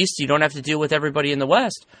in the East. You don't have to deal with everybody in the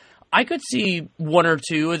West. I could see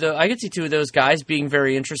two of those guys being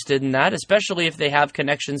very interested in that, especially if they have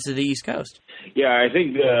connections to the East Coast. Yeah, I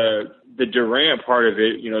think the Durant part of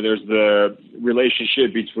it, there's the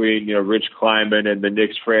relationship between, Rich Kleiman and the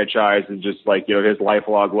Knicks franchise and just his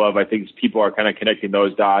lifelong love. I think people are kind of connecting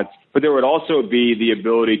those dots. But there would also be the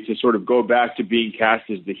ability to sort of go back to being cast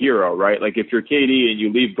as the hero, right? Like if you're KD and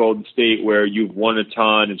you leave Golden State where you've won a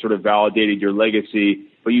ton and sort of validated your legacy,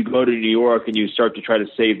 but you go to New York and you start to try to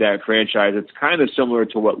save that franchise, it's kind of similar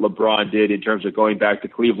to what LeBron did in terms of going back to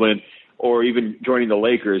Cleveland, or even joining the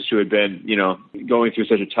Lakers, who had been, going through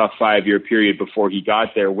such a tough 5-year period before he got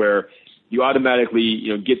there, where you automatically,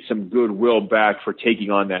 get some goodwill back for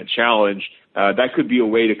taking on that challenge. That could be a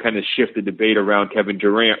way to kind of shift the debate around Kevin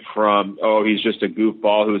Durant from, he's just a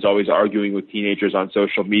goofball who's always arguing with teenagers on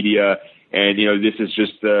social media, and, this is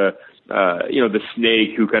just the snake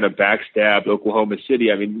who kind of backstabbed Oklahoma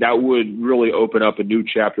City. I mean, that would really open up a new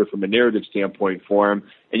chapter from a narrative standpoint for him.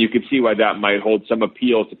 And you can see why that might hold some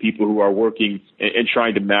appeal to people who are working and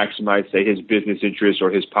trying to maximize, say, his business interests or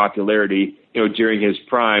his popularity, during his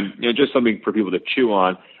prime, just something for people to chew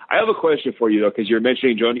on. I have a question for you, though, because you're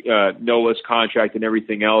mentioning Noah's contract and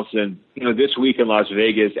everything else. And, this week in Las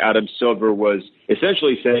Vegas, Adam Silver was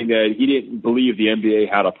essentially saying that he didn't believe the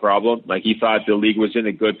NBA had a problem. Like, he thought the league was in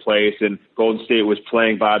a good place and Golden State was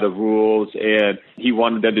playing by the rules, and he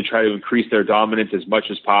wanted them to try to increase their dominance as much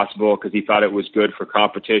as possible because he thought it was good for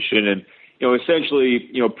competition. And,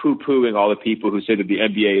 essentially, poo-pooing all the people who say that the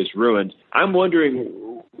NBA is ruined. I'm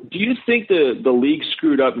wondering, do you think the league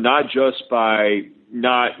screwed up not just by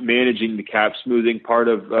not managing the cap smoothing part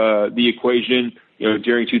of the equation,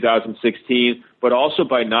 during 2016, but also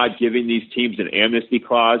by not giving these teams an amnesty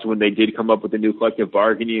clause when they did come up with a new collective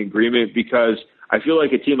bargaining agreement? Because I feel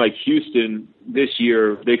like a team like Houston this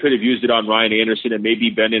year, they could have used it on Ryan Anderson and maybe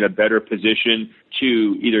been in a better position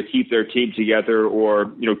to either keep their team together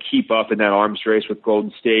or, keep up in that arms race with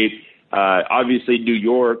Golden State. Obviously, New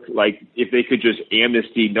York, if they could just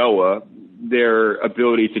amnesty Noah, their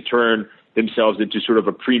ability to turn themselves into sort of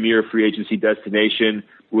a premier free agency destination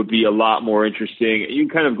would be a lot more interesting. You can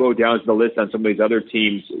kind of go down to the list on some of these other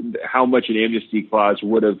teams, how much an amnesty clause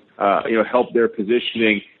would have, helped their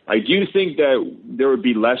positioning. Do you think that there would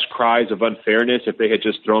be less cries of unfairness if they had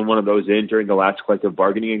just thrown one of those in during the last collective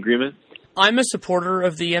bargaining agreement? I'm a supporter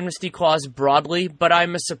of the amnesty clause broadly, but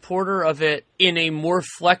I'm a supporter of it in a more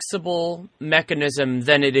flexible mechanism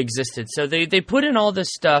than it existed. So they put in all this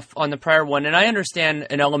stuff on the prior one, and I understand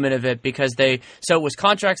an element of it because so it was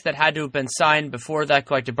contracts that had to have been signed before that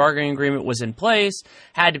collective bargaining agreement was in place,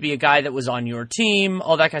 had to be a guy that was on your team,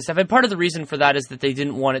 all that kind of stuff. And part of the reason for that is that they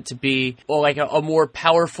didn't want it to be like a more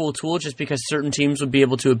powerful tool just because certain teams would be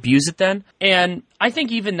able to abuse it then. And I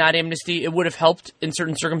think even that amnesty, it would have helped in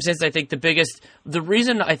certain circumstances. I think the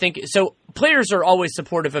reason I think, so players are always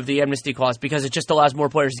supportive of the amnesty clause because it just allows more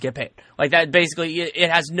players to get paid. Like that, basically,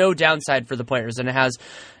 it has no downside for the players,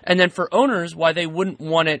 and then for owners, why they wouldn't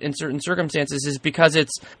want it in certain circumstances is because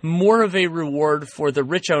it's more of a reward for the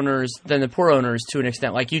rich owners than the poor owners to an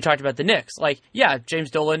extent. Like you talked about the Knicks. Like, yeah,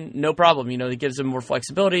 James Dolan, no problem. It gives them more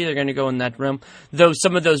flexibility. They're going to go in that realm. Though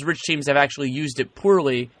some of those rich teams have actually used it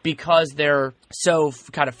poorly because they're so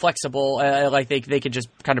kind of flexible, like they could just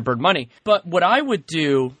kind of burn money. But what I would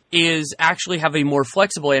do is actually have a more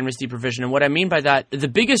flexible amnesty provision. And what I mean by that, the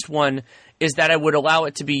biggest one is that I would allow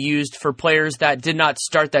it to be used for players that did not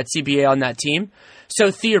start that CBA on that team. So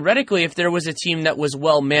theoretically, if there was a team that was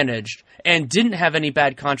well managed and didn't have any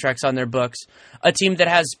bad contracts on their books, a team that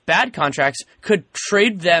has bad contracts could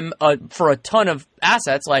trade them for a ton of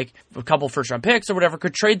assets, like a couple first-round picks or whatever,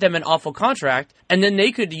 could trade them an awful contract, and then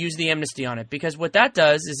they could use the amnesty on it. Because what that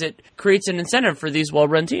does is it creates an incentive for these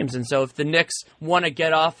well-run teams. And so if the Knicks want to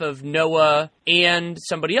get off of Noah and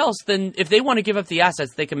somebody else, then if they want to give up the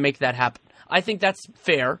assets, they can make that happen. I think that's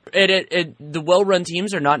fair. The well-run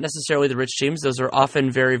teams are not necessarily the rich teams. Those are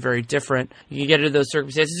often very, very different. You can get into those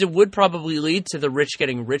circumstances. It would probably lead to the rich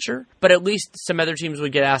getting richer, but at least some other teams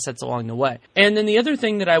would get assets along the way. And then the other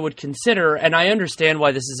thing that I would consider, and I understand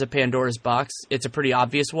why this is a Pandora's box, it's a pretty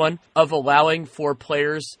obvious one, of allowing for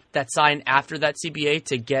players that sign after that CBA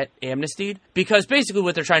to get amnestied. Because basically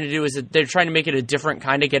what they're trying to do is that they're trying to make it a different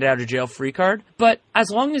kind of get-out-of-jail-free card. But as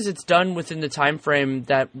long as it's done within the time frame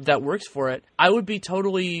that works for it, I would be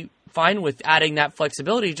totally fine with adding that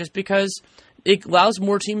flexibility just because it allows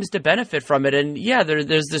more teams to benefit from it. And yeah, there's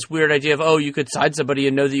this weird idea of, you could sign somebody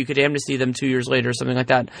and know that you could amnesty them 2 years later or something like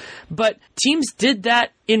that. But teams did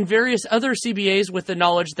that in various other CBAs with the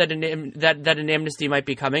knowledge that an amnesty might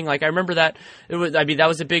be coming. Like I remember that that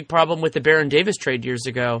was a big problem with the Baron Davis trade years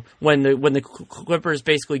ago when the Clippers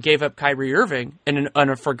basically gave up Kyrie Irving in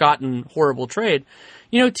a forgotten horrible trade.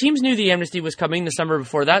 Teams knew the amnesty was coming the summer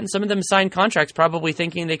before that, and some of them signed contracts probably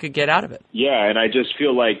thinking they could get out of it. Yeah, and I just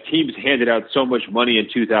feel like teams handed out so much money in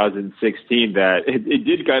 2016 that it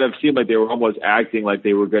did kind of seem like they were almost acting like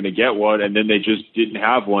they were going to get one, and then they just didn't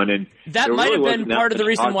have one. And that might have been part of the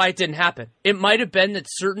reason why it didn't happen. It might have been that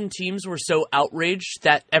certain teams were so outraged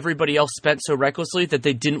that everybody else spent so recklessly that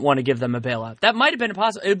they didn't want to give them a bailout. That might have been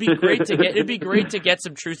possible. It'd be great to get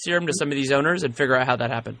some truth serum to some of these owners and figure out how that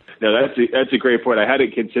happened. No, that's a great point. I hadn't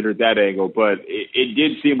considered that angle, but it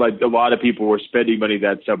did seem like a lot of people were spending money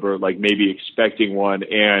that summer, like maybe expecting one,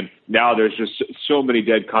 and now there's just so many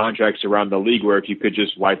dead contracts around the league where if you could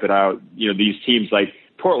just wipe it out, these teams like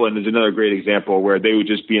Portland is another great example where they would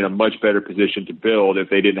just be in a much better position to build if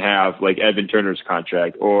they didn't have like Evan Turner's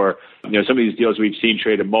contract or, some of these deals we've seen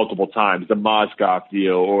traded multiple times, the Mozgov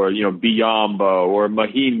deal or, Biyombo or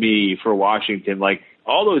Mahinmi for Washington. Like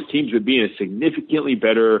all those teams would be in a significantly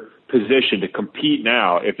better position to compete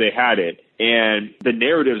now if they had it. And the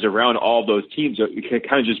narratives around all those teams are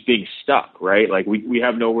kind of just being stuck, right? Like we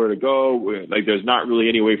have nowhere to go. Like there's not really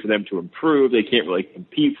any way for them to improve. They can't really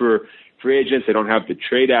compete for free agents. They don't have the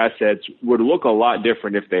trade assets. Would look a lot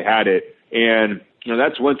different if they had it. And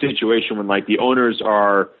that's one situation when like the owners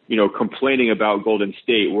are, complaining about Golden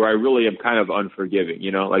State where I really am kind of unforgiving,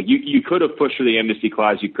 like you could have pushed for the amnesty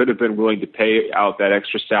clause. You could have been willing to pay out that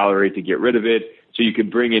extra salary to get rid of it so you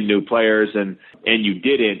could bring in new players and you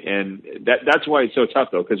didn't. And that's why it's so tough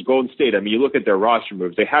though, because Golden State, you look at their roster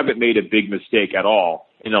moves, they haven't made a big mistake at all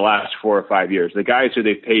in the last 4 or 5 years. The guys who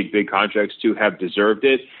they've paid big contracts to have deserved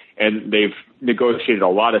it. And they've negotiated a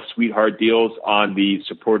lot of sweetheart deals on the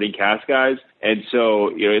supporting cast guys. And so,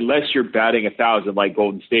 unless you're batting 1,000 like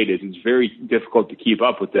Golden State is, it's very difficult to keep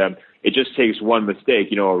up with them. It just takes one mistake.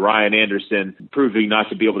 Ryan Anderson proving not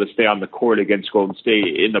to be able to stay on the court against Golden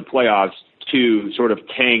State in the playoffs to sort of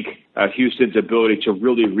tank Houston's ability to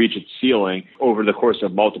really reach its ceiling over the course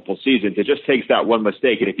of multiple seasons. It just takes that one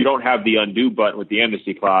mistake. And if you don't have the undo button with the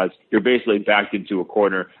amnesty clause, you're basically backed into a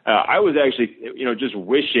corner. I was actually, just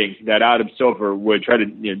wishing that Adam Silver would try to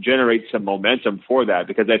generate some momentum for that,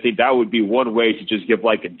 because I think that would be one way to just give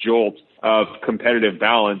like a jolt of competitive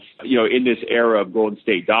balance, in this era of Golden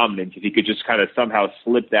State dominance, if he could just kind of somehow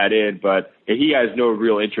slip that in. But he has no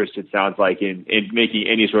real interest, it sounds like, in making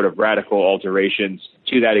any sort of radical alterations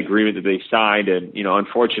to that agreement that they signed. And,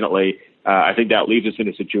 unfortunately, I think that leaves us in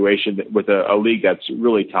a situation with a league that's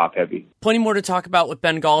really top heavy. Plenty more to talk about with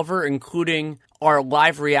Ben Golliver, including our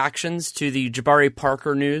live reactions to the Jabari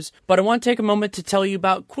Parker news. But I want to take a moment to tell you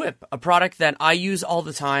about Quip, a product that I use all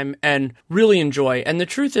the time and really enjoy. And the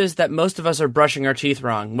truth is that most of us are brushing our teeth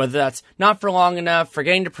wrong, whether that's not for long enough,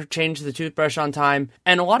 forgetting to change the toothbrush on time.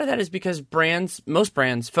 And a lot of that is because most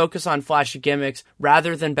brands focus on flashy gimmicks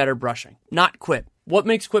rather than better brushing. Not Quip. What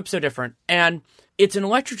makes Quip so different? And it's an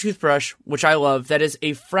electric toothbrush, which I love, that is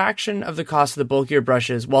a fraction of the cost of the bulkier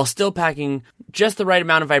brushes while still packing just the right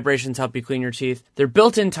amount of vibrations to help you clean your teeth. Their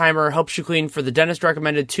built-in timer helps you clean for the dentist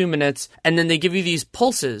recommended 2 minutes, and then they give you these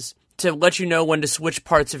pulses to let you know when to switch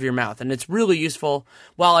parts of your mouth. And it's really useful.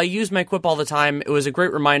 While I use my Quip all the time, it was a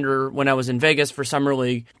great reminder when I was in Vegas for Summer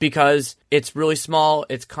League, because it's really small,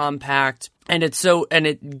 it's compact, and it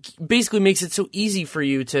basically makes it so easy for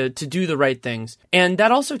you to do the right things. And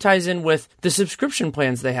that also ties in with the subscription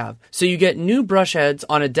plans they have. So you get new brush heads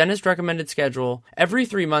on a dentist recommended schedule every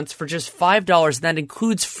 3 months for just $5, and that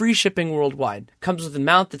includes free shipping worldwide. Comes with a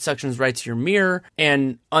mount that suctions right to your mirror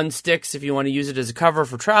and unsticks if you want to use it as a cover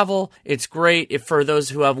for travel. It's great for those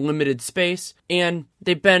who have limited space, and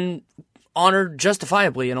they've been honored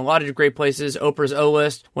justifiably in a lot of great places. Oprah's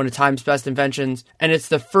O-List, one of Time's best inventions, and it's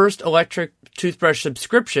the first electric toothbrush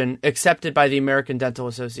subscription accepted by the American Dental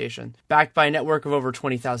Association. Backed by a network of over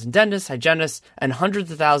 20,000 dentists, hygienists, and hundreds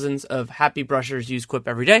of thousands of happy brushers use Quip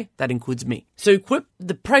every day. That includes me. So Quip,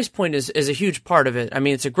 the price point is a huge part of it. I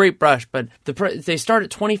mean, it's a great brush, but they start at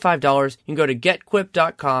 $25. You can go to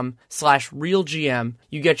getquip.com/realgm.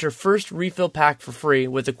 You get your first refill pack for free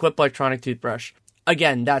with a Quip electronic toothbrush.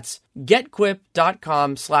 Again, that's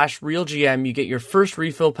getquip.com/realgm. You get your first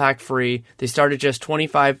refill pack free. They start at just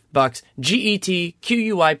 $25.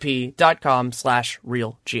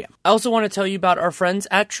 getquip.com/realgm. I also want to tell you about our friends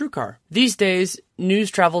at TrueCar. These days,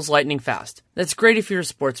 news travels lightning fast. That's great if you're a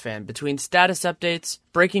sports fan. Between status updates,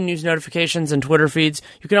 breaking news notifications, and Twitter feeds,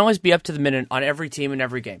 you can always be up to the minute on every team and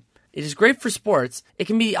every game. It is great for sports. It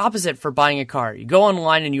can be the opposite for buying a car. You go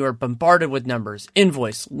online and you are bombarded with numbers,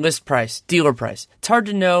 invoice, list price, dealer price. It's hard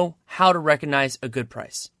to know how to recognize a good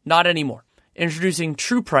price. Not anymore. Introducing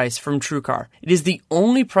True Price from TrueCar. It is the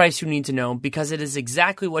only price you need to know because it is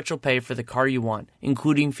exactly what you'll pay for the car you want,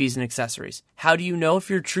 including fees and accessories. How do you know if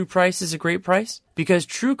your true price is a great price? Because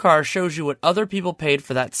TrueCar shows you what other people paid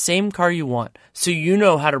for that same car you want, so you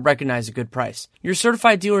know how to recognize a good price. Your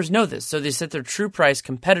certified dealers know this, so they set their true price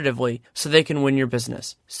competitively so they can win your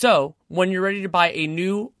business. So, when you're ready to buy a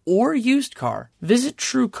new or used car, visit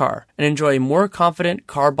TrueCar and enjoy a more confident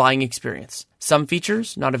car buying experience. Some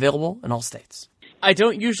features not available in all states. I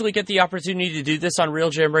don't usually get the opportunity to do this on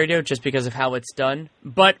Real Jam Radio just because of how it's done,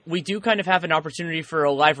 but we do kind of have an opportunity for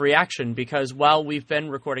a live reaction because while we've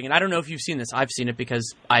been recording, and I don't know if you've seen this, I've seen it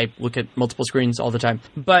because I look at multiple screens all the time,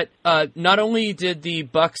 but not only did the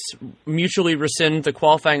Bucks mutually rescind the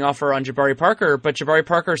qualifying offer on Jabari Parker, but Jabari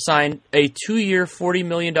Parker signed a 2-year, $40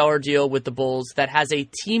 million deal with the Bulls that has a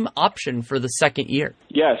team option for the second year.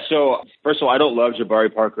 Yeah, so first of all, I don't love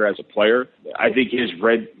Jabari Parker as a player. I think his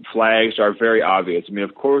red flags are very obvious. I mean,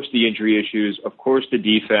 of course, the injury issues, of course, the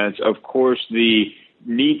defense, of course, the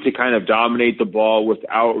need to kind of dominate the ball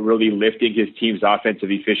without really lifting his team's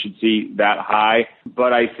offensive efficiency that high.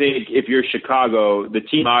 But I think if you're Chicago, the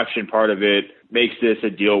team option part of it makes this a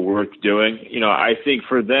deal worth doing. I think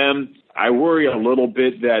for them, I worry a little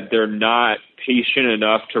bit that they're not patient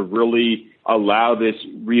enough to really allow this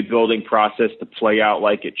rebuilding process to play out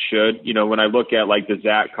like it should. When I look at like the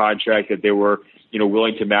Zach contract that they were,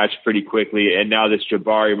 willing to match pretty quickly, and now this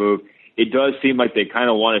Jabari move, it does seem like they kind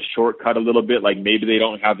of want to shortcut a little bit. Like maybe they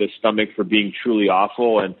don't have the stomach for being truly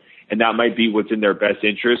awful, and that might be what's in their best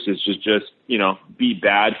interest is just be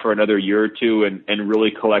bad for another year or two and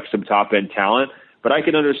really collect some top end talent. But I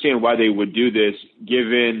can understand why they would do this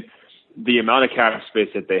given the amount of cap space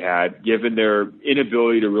that they had, given their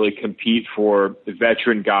inability to really compete for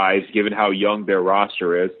veteran guys, given how young their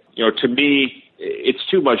roster is. To me, it's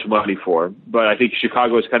too much money for him, but I think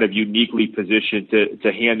Chicago is kind of uniquely positioned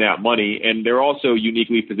to hand that money. And they're also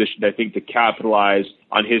uniquely positioned, I think, to capitalize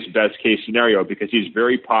on his best case scenario because he's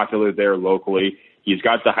very popular there locally. He's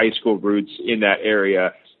got the high school roots in that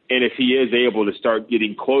area. And if he is able to start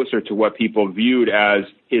getting closer to what people viewed as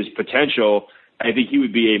his potential, I think he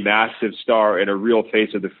would be a massive star and a real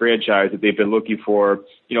face of the franchise that they've been looking for,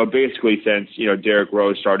 basically since, Derrick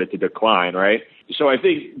Rose started to decline, right? So I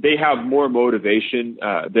think they have more motivation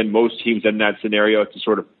than most teams in that scenario to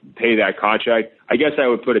sort of pay that contract. I guess I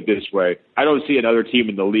would put it this way. I don't see another team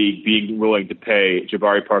in the league being willing to pay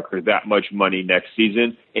Jabari Parker that much money next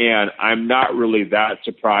season. And I'm not really that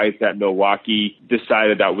surprised that Milwaukee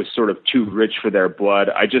decided that was sort of too rich for their blood.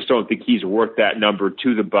 I just don't think he's worth that number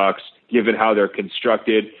to the Bucks, given how they're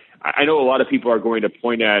constructed. I know a lot of people are going to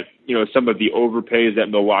point at, some of the overpays that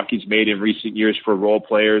Milwaukee's made in recent years for role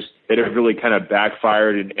players that have really kind of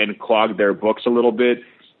backfired and clogged their books a little bit.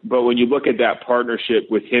 But when you look at that partnership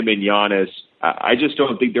with him and Giannis, I just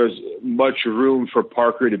don't think there's much room for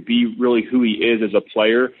Parker to be really who he is as a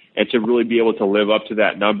player and to really be able to live up to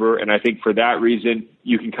that number. And I think for that reason,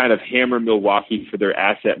 you can kind of hammer Milwaukee for their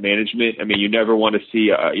asset management. I mean, you never want to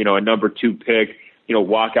see a number 2 pick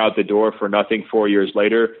walk out the door for nothing 4 years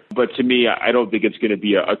later. But to me, I don't think it's going to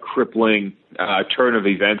be a crippling turn of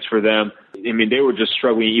events for them. I mean, they were just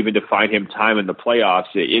struggling even to find him time in the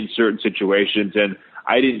playoffs in certain situations. And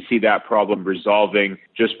I didn't see that problem resolving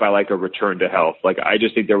just by like a return to health. Like, I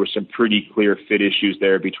just think there were some pretty clear fit issues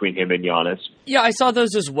there between him and Giannis. Yeah, I saw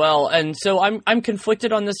those as well. And so I'm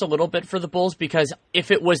conflicted on this a little bit for the Bulls, because if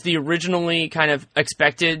it was the originally kind of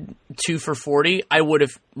expected 2 for $40, I would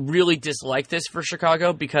have really disliked this for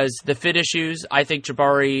Chicago, because the fit issues, I think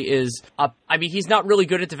Jabari is up. I mean, he's not really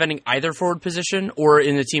good at defending either forward position or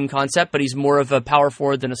in the team concept, but he's more of a power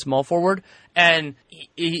forward than a small forward. And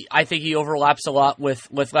I think he overlaps a lot with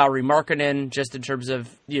Lauri Markkanen, just in terms of,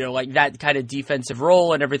 like that kind of defensive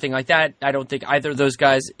role and everything like that. I don't think either of those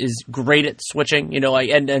guys is great at switching,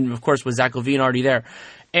 and of course with Zach LaVine already there.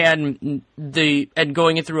 And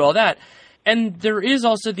going through all that. And there is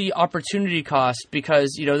also the opportunity cost,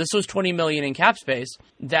 because, this was $20 million in cap space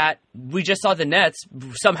that we just saw the Nets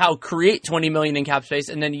somehow create $20 million in cap space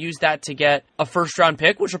and then use that to get a first-round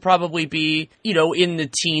pick, which will probably be, in the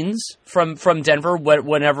teens from Denver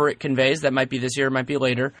whenever it conveys. That might be this year, it might be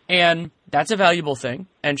later. And that's a valuable thing.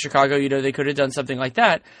 And Chicago, they could have done something like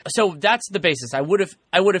that. So that's the basis. I would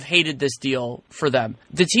have hated this deal for them.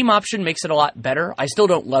 The team option makes it a lot better. I still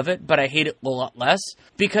don't love it, but I hate it a lot less,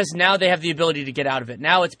 because now they have the ability to get out of it.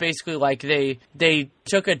 Now it's basically like they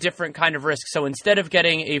took a different kind of risk. So instead of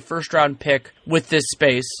getting a first-round pick with this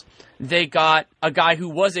space, they got a guy who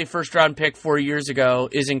was a first-round pick 4 years ago,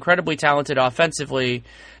 is incredibly talented offensively,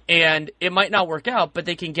 and it might not work out, but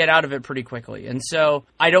they can get out of it pretty quickly. And so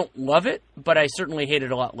I don't love it, but I certainly hate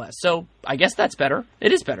it a lot less. So I guess that's better.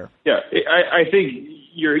 It is better. Yeah, I think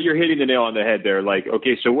you're hitting the nail on the head there. Like,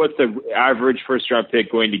 okay, so what's the average first-round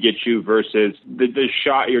pick going to get you versus the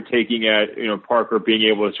shot you're taking at, Parker being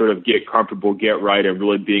able to sort of get comfortable, get right, and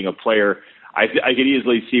really being a player? I could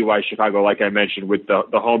easily see why Chicago, like I mentioned, with the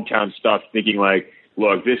hometown stuff, thinking like,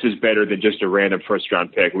 look, this is better than just a random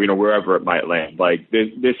first-round pick, wherever it might land. Like,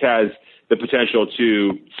 this has the potential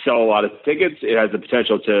to sell a lot of tickets. It has the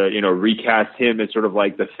potential to, recast him as sort of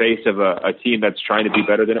like the face of a team that's trying to be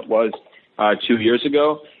better than it was 2 years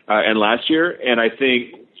ago and last year. And I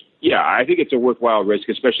think it's a worthwhile risk,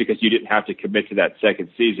 especially because you didn't have to commit to that second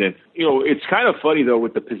season. It's kind of funny, though,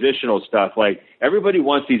 with the positional stuff. Like, everybody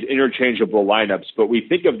wants these interchangeable lineups, but we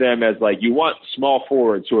think of them as, like, you want small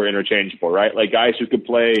forwards who are interchangeable, right? Like, guys who can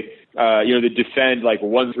play, they defend, like,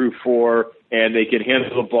 1 through 4, and they can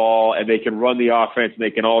handle the ball, and they can run the offense, and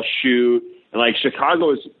they can all shoot. And, like,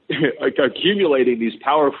 Chicago is like accumulating these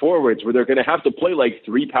power forwards where they're going to have to play like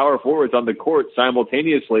 3 power forwards on the court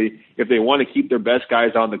simultaneously if they want to keep their best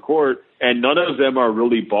guys on the court. And none of them are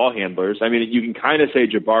really ball handlers. I mean, you can kind of say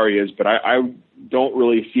Jabari is, but I don't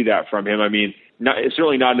really see that from him. I mean, it's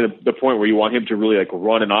certainly not to the point where you want him to really like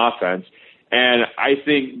run an offense. And I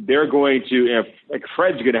think they're going to, like,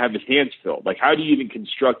 Fred's going to have his hands filled. Like, how do you even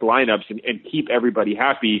construct lineups and keep everybody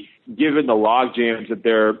happy given the log jams that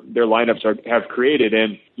their lineups have created?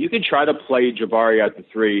 And you can try to play Jabari at the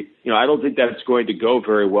 3. I don't think that's going to go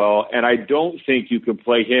very well. And I don't think you can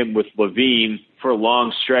play him with LaVine for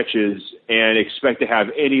long stretches and expect to have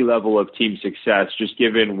any level of team success, just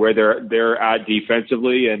given where they're at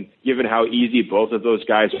defensively and given how easy both of those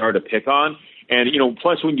guys are to pick on. And,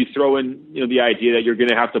 plus when you throw in, the idea that you're going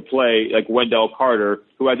to have to play like Wendell Carter,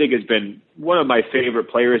 who I think has been one of my favorite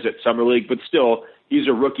players at Summer League, but still he's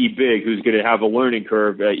a rookie big who's going to have a learning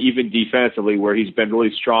curve, even defensively, where he's been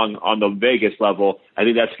really strong on the Vegas level. I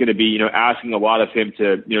think that's going to be, asking a lot of him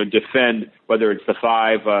to, defend, whether it's the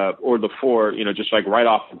 5 or the 4, just like right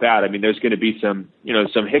off the bat. I mean, there's going to be some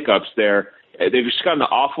hiccups there. they've just got an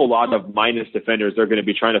awful lot of minus defenders they're going to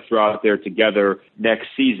be trying to throw out there together next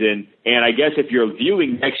season. And I guess if you're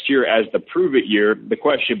viewing next year as the prove-it year, the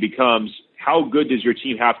question becomes, how good does your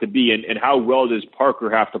team have to be, and how well does Parker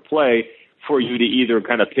have to play for you to either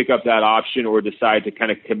kind of pick up that option or decide to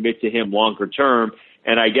kind of commit to him longer term?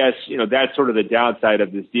 And I guess, that's sort of the downside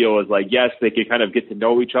of this deal is like, yes, they can kind of get to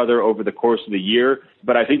know each other over the course of the year,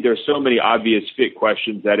 but I think there's so many obvious fit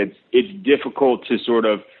questions that it's difficult to sort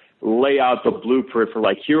of lay out the blueprint for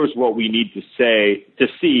like, here's what we need to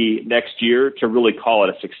see next year to really call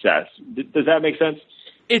it a success. Does that make sense?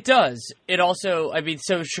 It does. It also,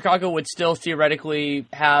 so Chicago would still theoretically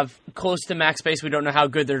have close to max space. We don't know how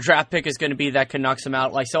good their draft pick is going to be. That can knock them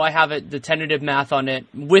out. So I have the tentative math on it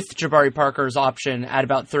with Jabari Parker's option at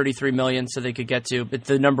about $33 million, so they could get to. But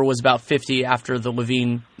the number was about 50 after the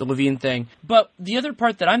Levine thing. But the other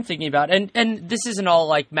part that I'm thinking about, and this isn't all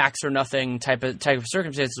like max or nothing type of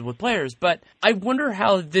circumstances with players, but I wonder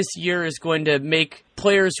how this year is going to make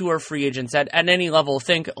players who are free agents at any level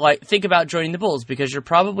think about joining the Bulls, because you're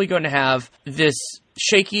probably going to have this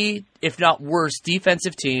shaky, if not worse,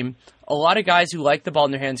 defensive team. A lot of guys who like the ball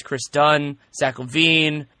in their hands: Chris Dunn, Zach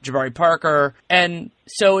LaVine, Jabari Parker. And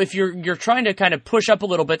so if you're trying to kind of push up a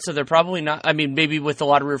little bit, so they're probably not, maybe with a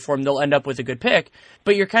lot of reform, they'll end up with a good pick,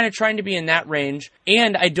 but you're kind of trying to be in that range.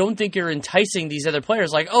 And I don't think you're enticing these other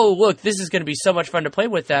players like, oh, look, this is going to be so much fun to play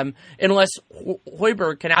with them, unless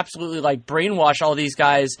Hoiberg can absolutely brainwash all these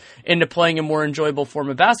guys into playing a more enjoyable form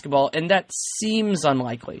of basketball. And that seems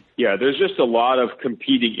unlikely. Yeah, there's just a lot of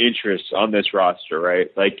competing interests on this roster,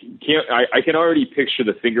 right? I can already picture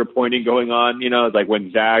the finger pointing going on, like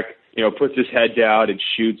when Zach, puts his head down and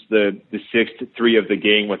shoots the 6-3 of the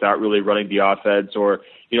game without really running the offense, or,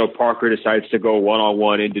 Parker decides to go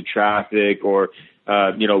one-on-one into traffic, or,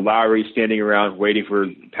 Lowry standing around waiting for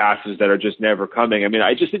passes that are just never coming.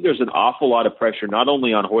 I just think there's an awful lot of pressure, not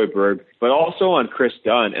only on Hoiberg, but also on Chris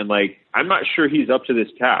Dunn. And I'm not sure he's up to this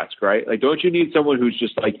task, right? Don't you need someone who's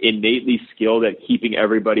just innately skilled at keeping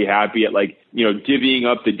everybody happy, at divvying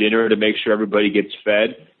up the dinner to make sure everybody gets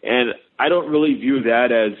fed? And I don't really view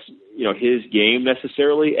that as, his game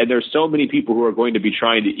necessarily. And there's so many people who are going to be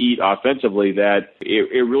trying to eat offensively that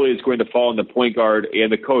it really is going to fall on the point guard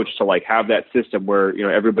and the coach to have that system where,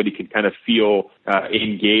 everybody can kind of feel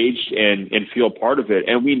engaged and feel part of it.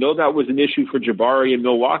 And we know that was an issue for Jabari in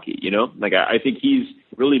Milwaukee, I think he's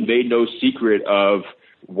really made no secret of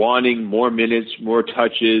wanting more minutes, more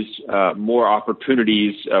touches, more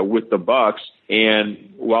opportunities with the Bucks.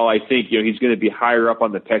 And while I think he's going to be higher up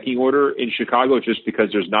on the pecking order in Chicago, just because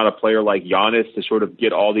there's not a player like Giannis to sort of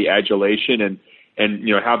get all the adulation and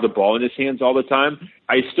have the ball in his hands all the time,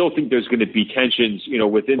 I still think there's going to be tensions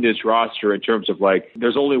within this roster in terms of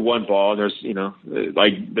there's only one ball, and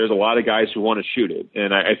there's a lot of guys who want to shoot it.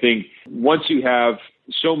 And I think once you have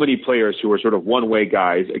so many players who are sort of one-way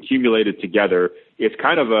guys accumulated together, it's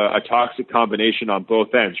kind of a toxic combination on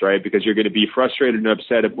both ends, right? Because you're going to be frustrated and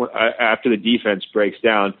upset after the defense breaks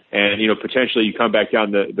down, and potentially you come back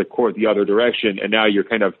down the court the other direction, and now you're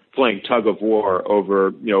kind of playing tug of war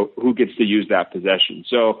over who gets to use that possession.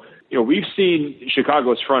 So we've seen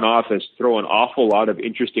Chicago's front office throw an awful lot of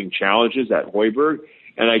interesting challenges at Hoiberg.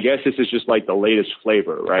 And I guess this is just the latest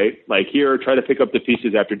flavor, right? Here, try to pick up the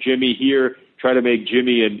pieces after Jimmy. Here, try to make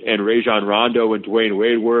Jimmy and Rajon Rondo and Dwayne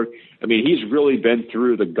Wade work. He's really been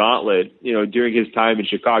through the gauntlet, during his time in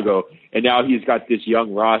Chicago. And now he's got this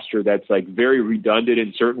young roster that's very redundant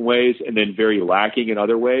in certain ways and then very lacking in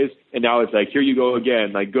other ways. And now it's here you go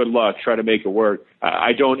again. Good luck, try to make it work.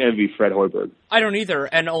 I don't envy Fred Hoiberg. I don't either.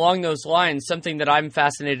 And along those lines, something that I'm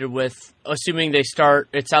fascinated with, assuming they start,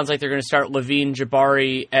 it sounds like they're going to start LaVine,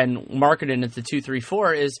 Jabari, and Markkanen at the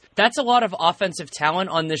 2-3-4, is that's a lot of offensive talent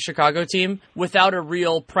on this Chicago team without a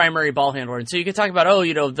real primary ball handler. And so you could talk about,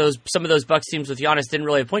 some of those Bucks teams with Giannis didn't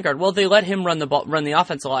really have a point guard. Well, they let him run the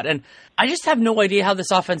offense a lot. And I just have no idea how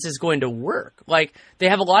this offense is going to work. They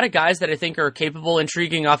have a lot of guys that I think are capable,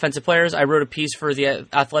 intriguing offensive players. I wrote a piece for the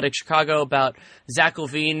Athletic Chicago about Zach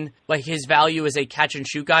LaVine, his value as a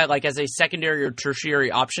catch-and-shoot guy, as a secondary or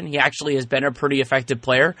tertiary option. He actually has been a pretty effective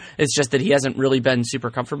player. It's just that he hasn't really been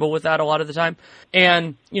super comfortable with that a lot of the time.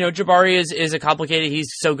 And, Jabari is a complicated, he's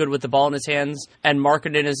so good with the ball in his hands, and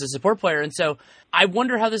Markkanen is a support player. And so I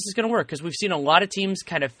wonder how this is going to work, because we've seen a lot of teams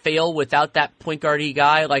kind of fail without that point guard-y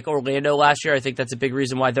guy, like Orlando last year. I think that's a big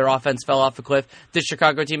reason why their offense fell off a cliff. This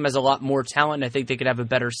Chicago team has a lot more talent. I think they could have a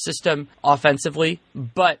better system offensively.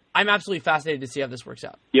 But I'm absolutely fascinated to see how this works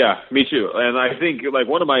out. Yeah, me too. And I think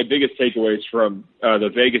one of my biggest takeaways from the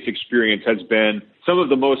Vegas experience has been some of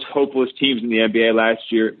the most hopeless teams in the NBA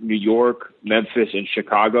last year, New York, Memphis, and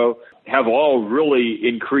Chicago, have all really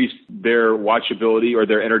increased their watchability or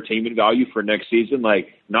their entertainment value for next season. Like,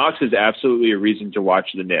 Knox is absolutely a reason to watch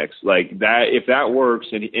the Knicks. Like, that, if that works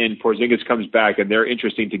and Porzingis comes back and they're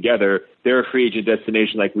interesting together, they're a free agent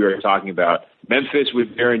destination like we were talking about. Memphis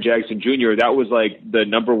with Jaren Jackson Jr., that was like the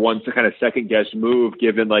number one kind of second guess move,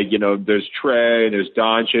 given, like, you know, there's Trey and there's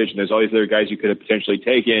Doncic and there's all these other guys you could have potentially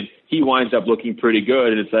taken. He winds up looking pretty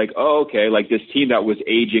good. And it's like, oh, okay, like this team that was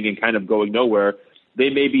aging and kind of going nowhere, they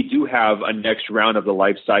maybe do have a next round of the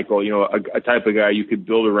life cycle, you know, a type of guy you could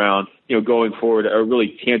build around, you know, going forward, a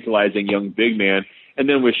really tantalizing young big man. And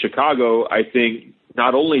then with Chicago, I think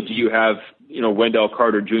not only do you have, you know, Wendell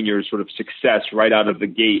Carter Jr.'s sort of success right out of the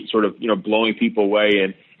gate, sort of, you know, blowing people away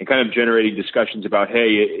and kind of generating discussions about,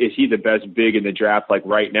 hey, is he the best big in the draft, like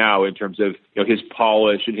right now, in terms of, you know, his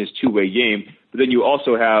polish and his two-way game. But then you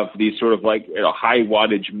also have these sort of like, you know, high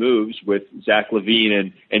wattage moves with Zach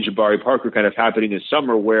LaVine and Jabari Parker kind of happening this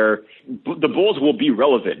summer, where the Bulls will be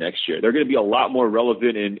relevant next year. They're going to be a lot more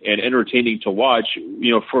relevant and entertaining to watch,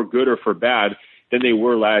 you know, for good or for bad, than they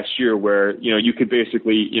were last year, where, you know, you could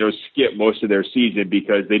basically, you know, skip most of their season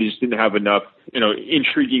because they just didn't have enough, you know,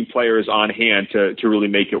 intriguing players on hand to really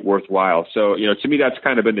make it worthwhile. So, you know, to me, that's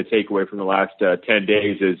kind of been the takeaway from the last 10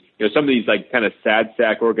 days is, you know, some of these like kind of sad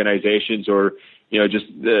sack organizations, or, you know, just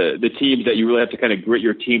the teams that you really have to kind of grit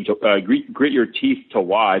your teeth to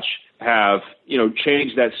watch, have, you know,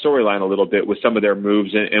 changed that storyline a little bit with some of their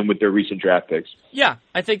moves and with their recent draft picks. Yeah,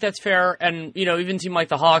 I think that's fair. And, you know, even a team like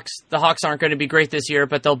the Hawks aren't going to be great this year,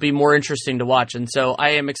 but they'll be more interesting to watch. And so I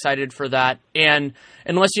am excited for that. And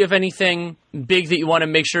unless you have anything big that you want to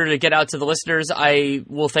make sure to get out to the listeners, I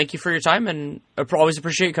will thank you for your time and always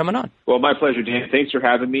appreciate you coming on. Well, my pleasure, Dan. Thanks for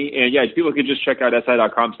having me. And yeah, people can just check out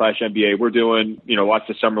SI.com/NBA. We're doing, you know, lots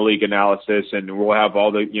of summer league analysis, and we'll have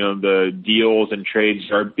all the, you know, the deals and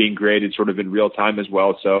trades are being graded sort of in real time as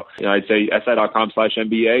well. So, you know, I'd say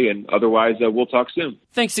SI.com/NBA, and otherwise we'll talk soon.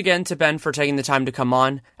 Thanks again to Ben for taking the time to come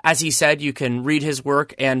on. As he said, you can read his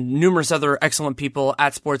work and numerous other excellent people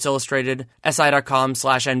at Sports Illustrated,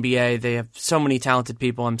 SI.com/NBA. They have so many talented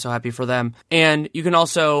people. I'm so happy for them. And you can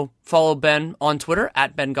also follow Ben on Twitter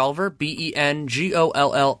at Ben Golliver,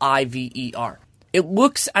 BenGolliver. It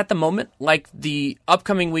looks at the moment like the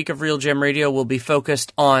upcoming week of Real Jam Radio will be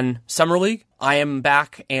focused on Summer League. I am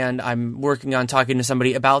back and I'm working on talking to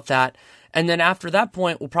somebody about that. And then after that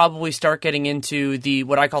point, we'll probably start getting into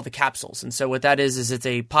what I call the capsules. And so what that is it's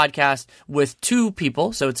a podcast with two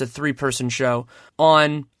people. So it's a 3-person show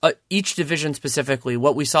on each division specifically,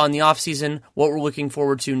 what we saw in the offseason, what we're looking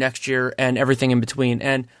forward to next year, and everything in between.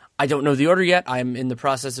 And I don't know the order yet. I'm in the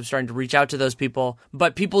process of starting to reach out to those people,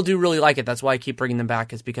 but people do really like it. That's why I keep bringing them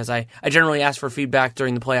back, is because I generally ask for feedback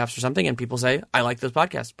during the playoffs or something, and people say, I like those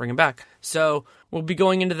podcasts, bring them back. So we'll be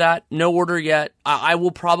going into that. No order yet. I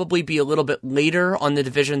will probably be a little bit later on the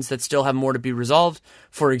divisions that still have more to be resolved.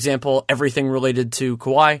 For example, everything related to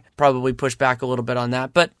Kawhi, probably push back a little bit on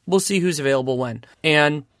that, but we'll see who's available when.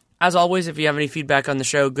 And as always, if you have any feedback on the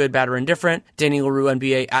show, good, bad, or indifferent,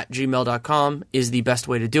 DannyLaRueNBA@gmail.com is the best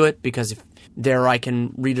way to do it, because if there I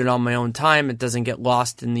can read it on my own time. It doesn't get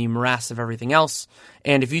lost in the morass of everything else.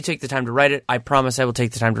 And if you take the time to write it, I promise I will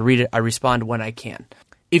take the time to read it. I respond when I can.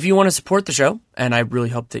 If you want to support the show, and I really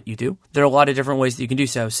hope that you do, there are a lot of different ways that you can do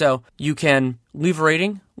so. So you can leave a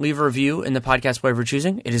rating, leave a review in the podcast player you're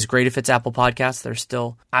choosing. It is great if it's Apple Podcasts. They're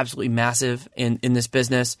still absolutely massive in this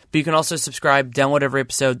business. But you can also subscribe, download every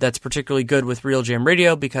episode. That's particularly good with Real Jam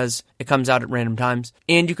Radio because it comes out at random times.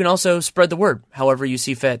 And you can also spread the word however you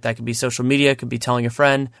see fit. That could be social media, could be telling a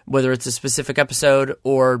friend, whether it's a specific episode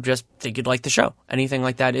or just think you'd like the show. Anything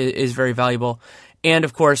like that is very valuable. And,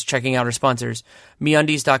 of course, checking out our sponsors,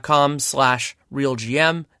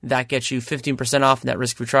 MeUndies.com/RealGM. That gets you 15% off in that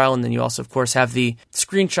risk-free trial. And then you also, of course, have the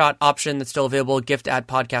screenshot option that's still available.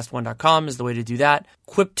 Gift@podcast1.com is the way to do that.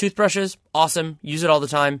 Quip toothbrushes, awesome. Use it all the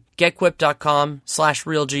time.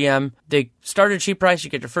 GetQuip.com/RealGM. They start at a cheap price.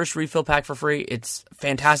 You get your first refill pack for free. It's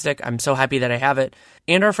fantastic. I'm so happy that I have it.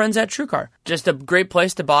 And our friends at TrueCar. Just a great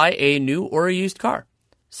place to buy a new or a used car.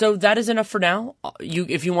 So that is enough for now.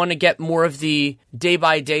 If you want to get more of the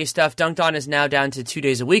day-by-day stuff, Dunked On is now down to 2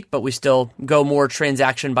 days a week, but we still go more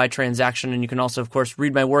transaction by transaction. And you can also, of course,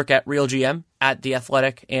 read my work at RealGM, at The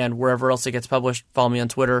Athletic, and wherever else it gets published. Follow me on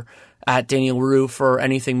Twitter at Daniel Leroux for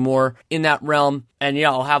anything more in that realm. And yeah,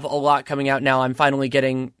 I'll have a lot coming out now. I'm finally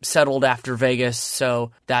getting settled after Vegas,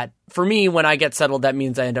 so that for me, when I get settled, that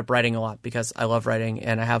means I end up writing a lot because I love writing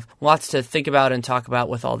and I have lots to think about and talk about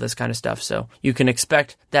with all this kind of stuff. So you can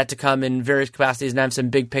expect that to come in various capacities, and I have some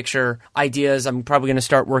big picture ideas. I'm probably going to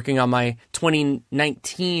start working on my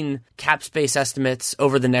 2019 cap space estimates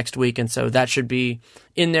over the next week, and so that should be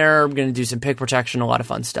in there. I'm going to do some pick protection, a lot of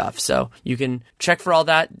fun stuff. So you can check for all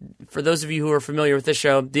that. For those of you who are familiar with this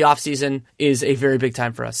show, the off season is a very big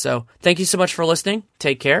time for us. So thank you so much for listening.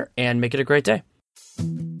 Take care and make it a great day.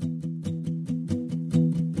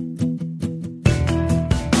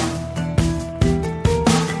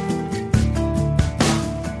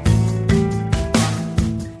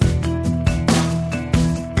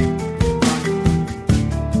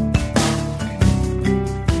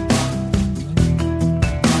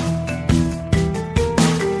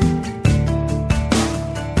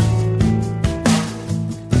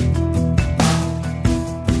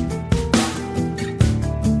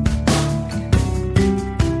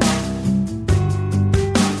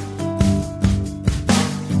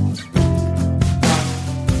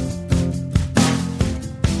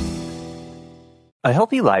 A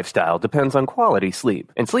healthy lifestyle depends on quality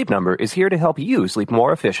sleep, and Sleep Number is here to help you sleep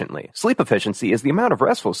more efficiently. Sleep efficiency is the amount of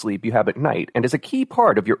restful sleep you have at night and is a key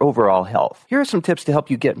part of your overall health. Here are some tips to help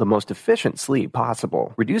you get the most efficient sleep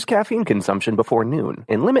possible. Reduce caffeine consumption before noon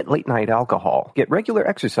and limit late-night alcohol. Get regular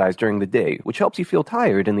exercise during the day, which helps you feel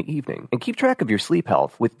tired in the evening. And keep track of your sleep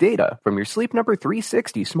health with data from your Sleep Number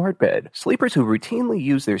 360 smart bed. Sleepers who routinely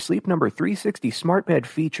use their Sleep Number 360 smart bed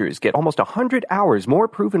features get almost 100 hours more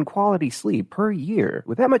proven quality sleep per year.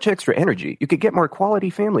 With that much extra energy, you could get more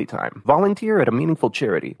quality family time, volunteer at a meaningful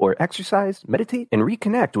charity, or exercise, meditate, and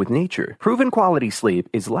reconnect with nature. Proven quality sleep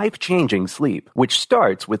is life-changing sleep, which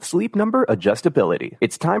starts with Sleep Number adjustability.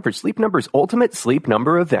 It's time for Sleep Number's ultimate Sleep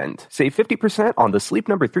Number event. Save 50% on the Sleep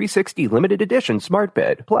Number 360 limited edition smart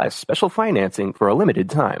bed, plus special financing for a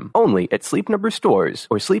limited time. Only at Sleep Number stores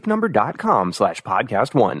or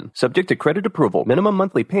sleepnumber.com/podcast1. Subject to credit approval. Minimum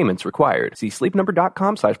monthly payments required. See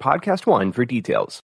sleepnumber.com/podcast1 for details.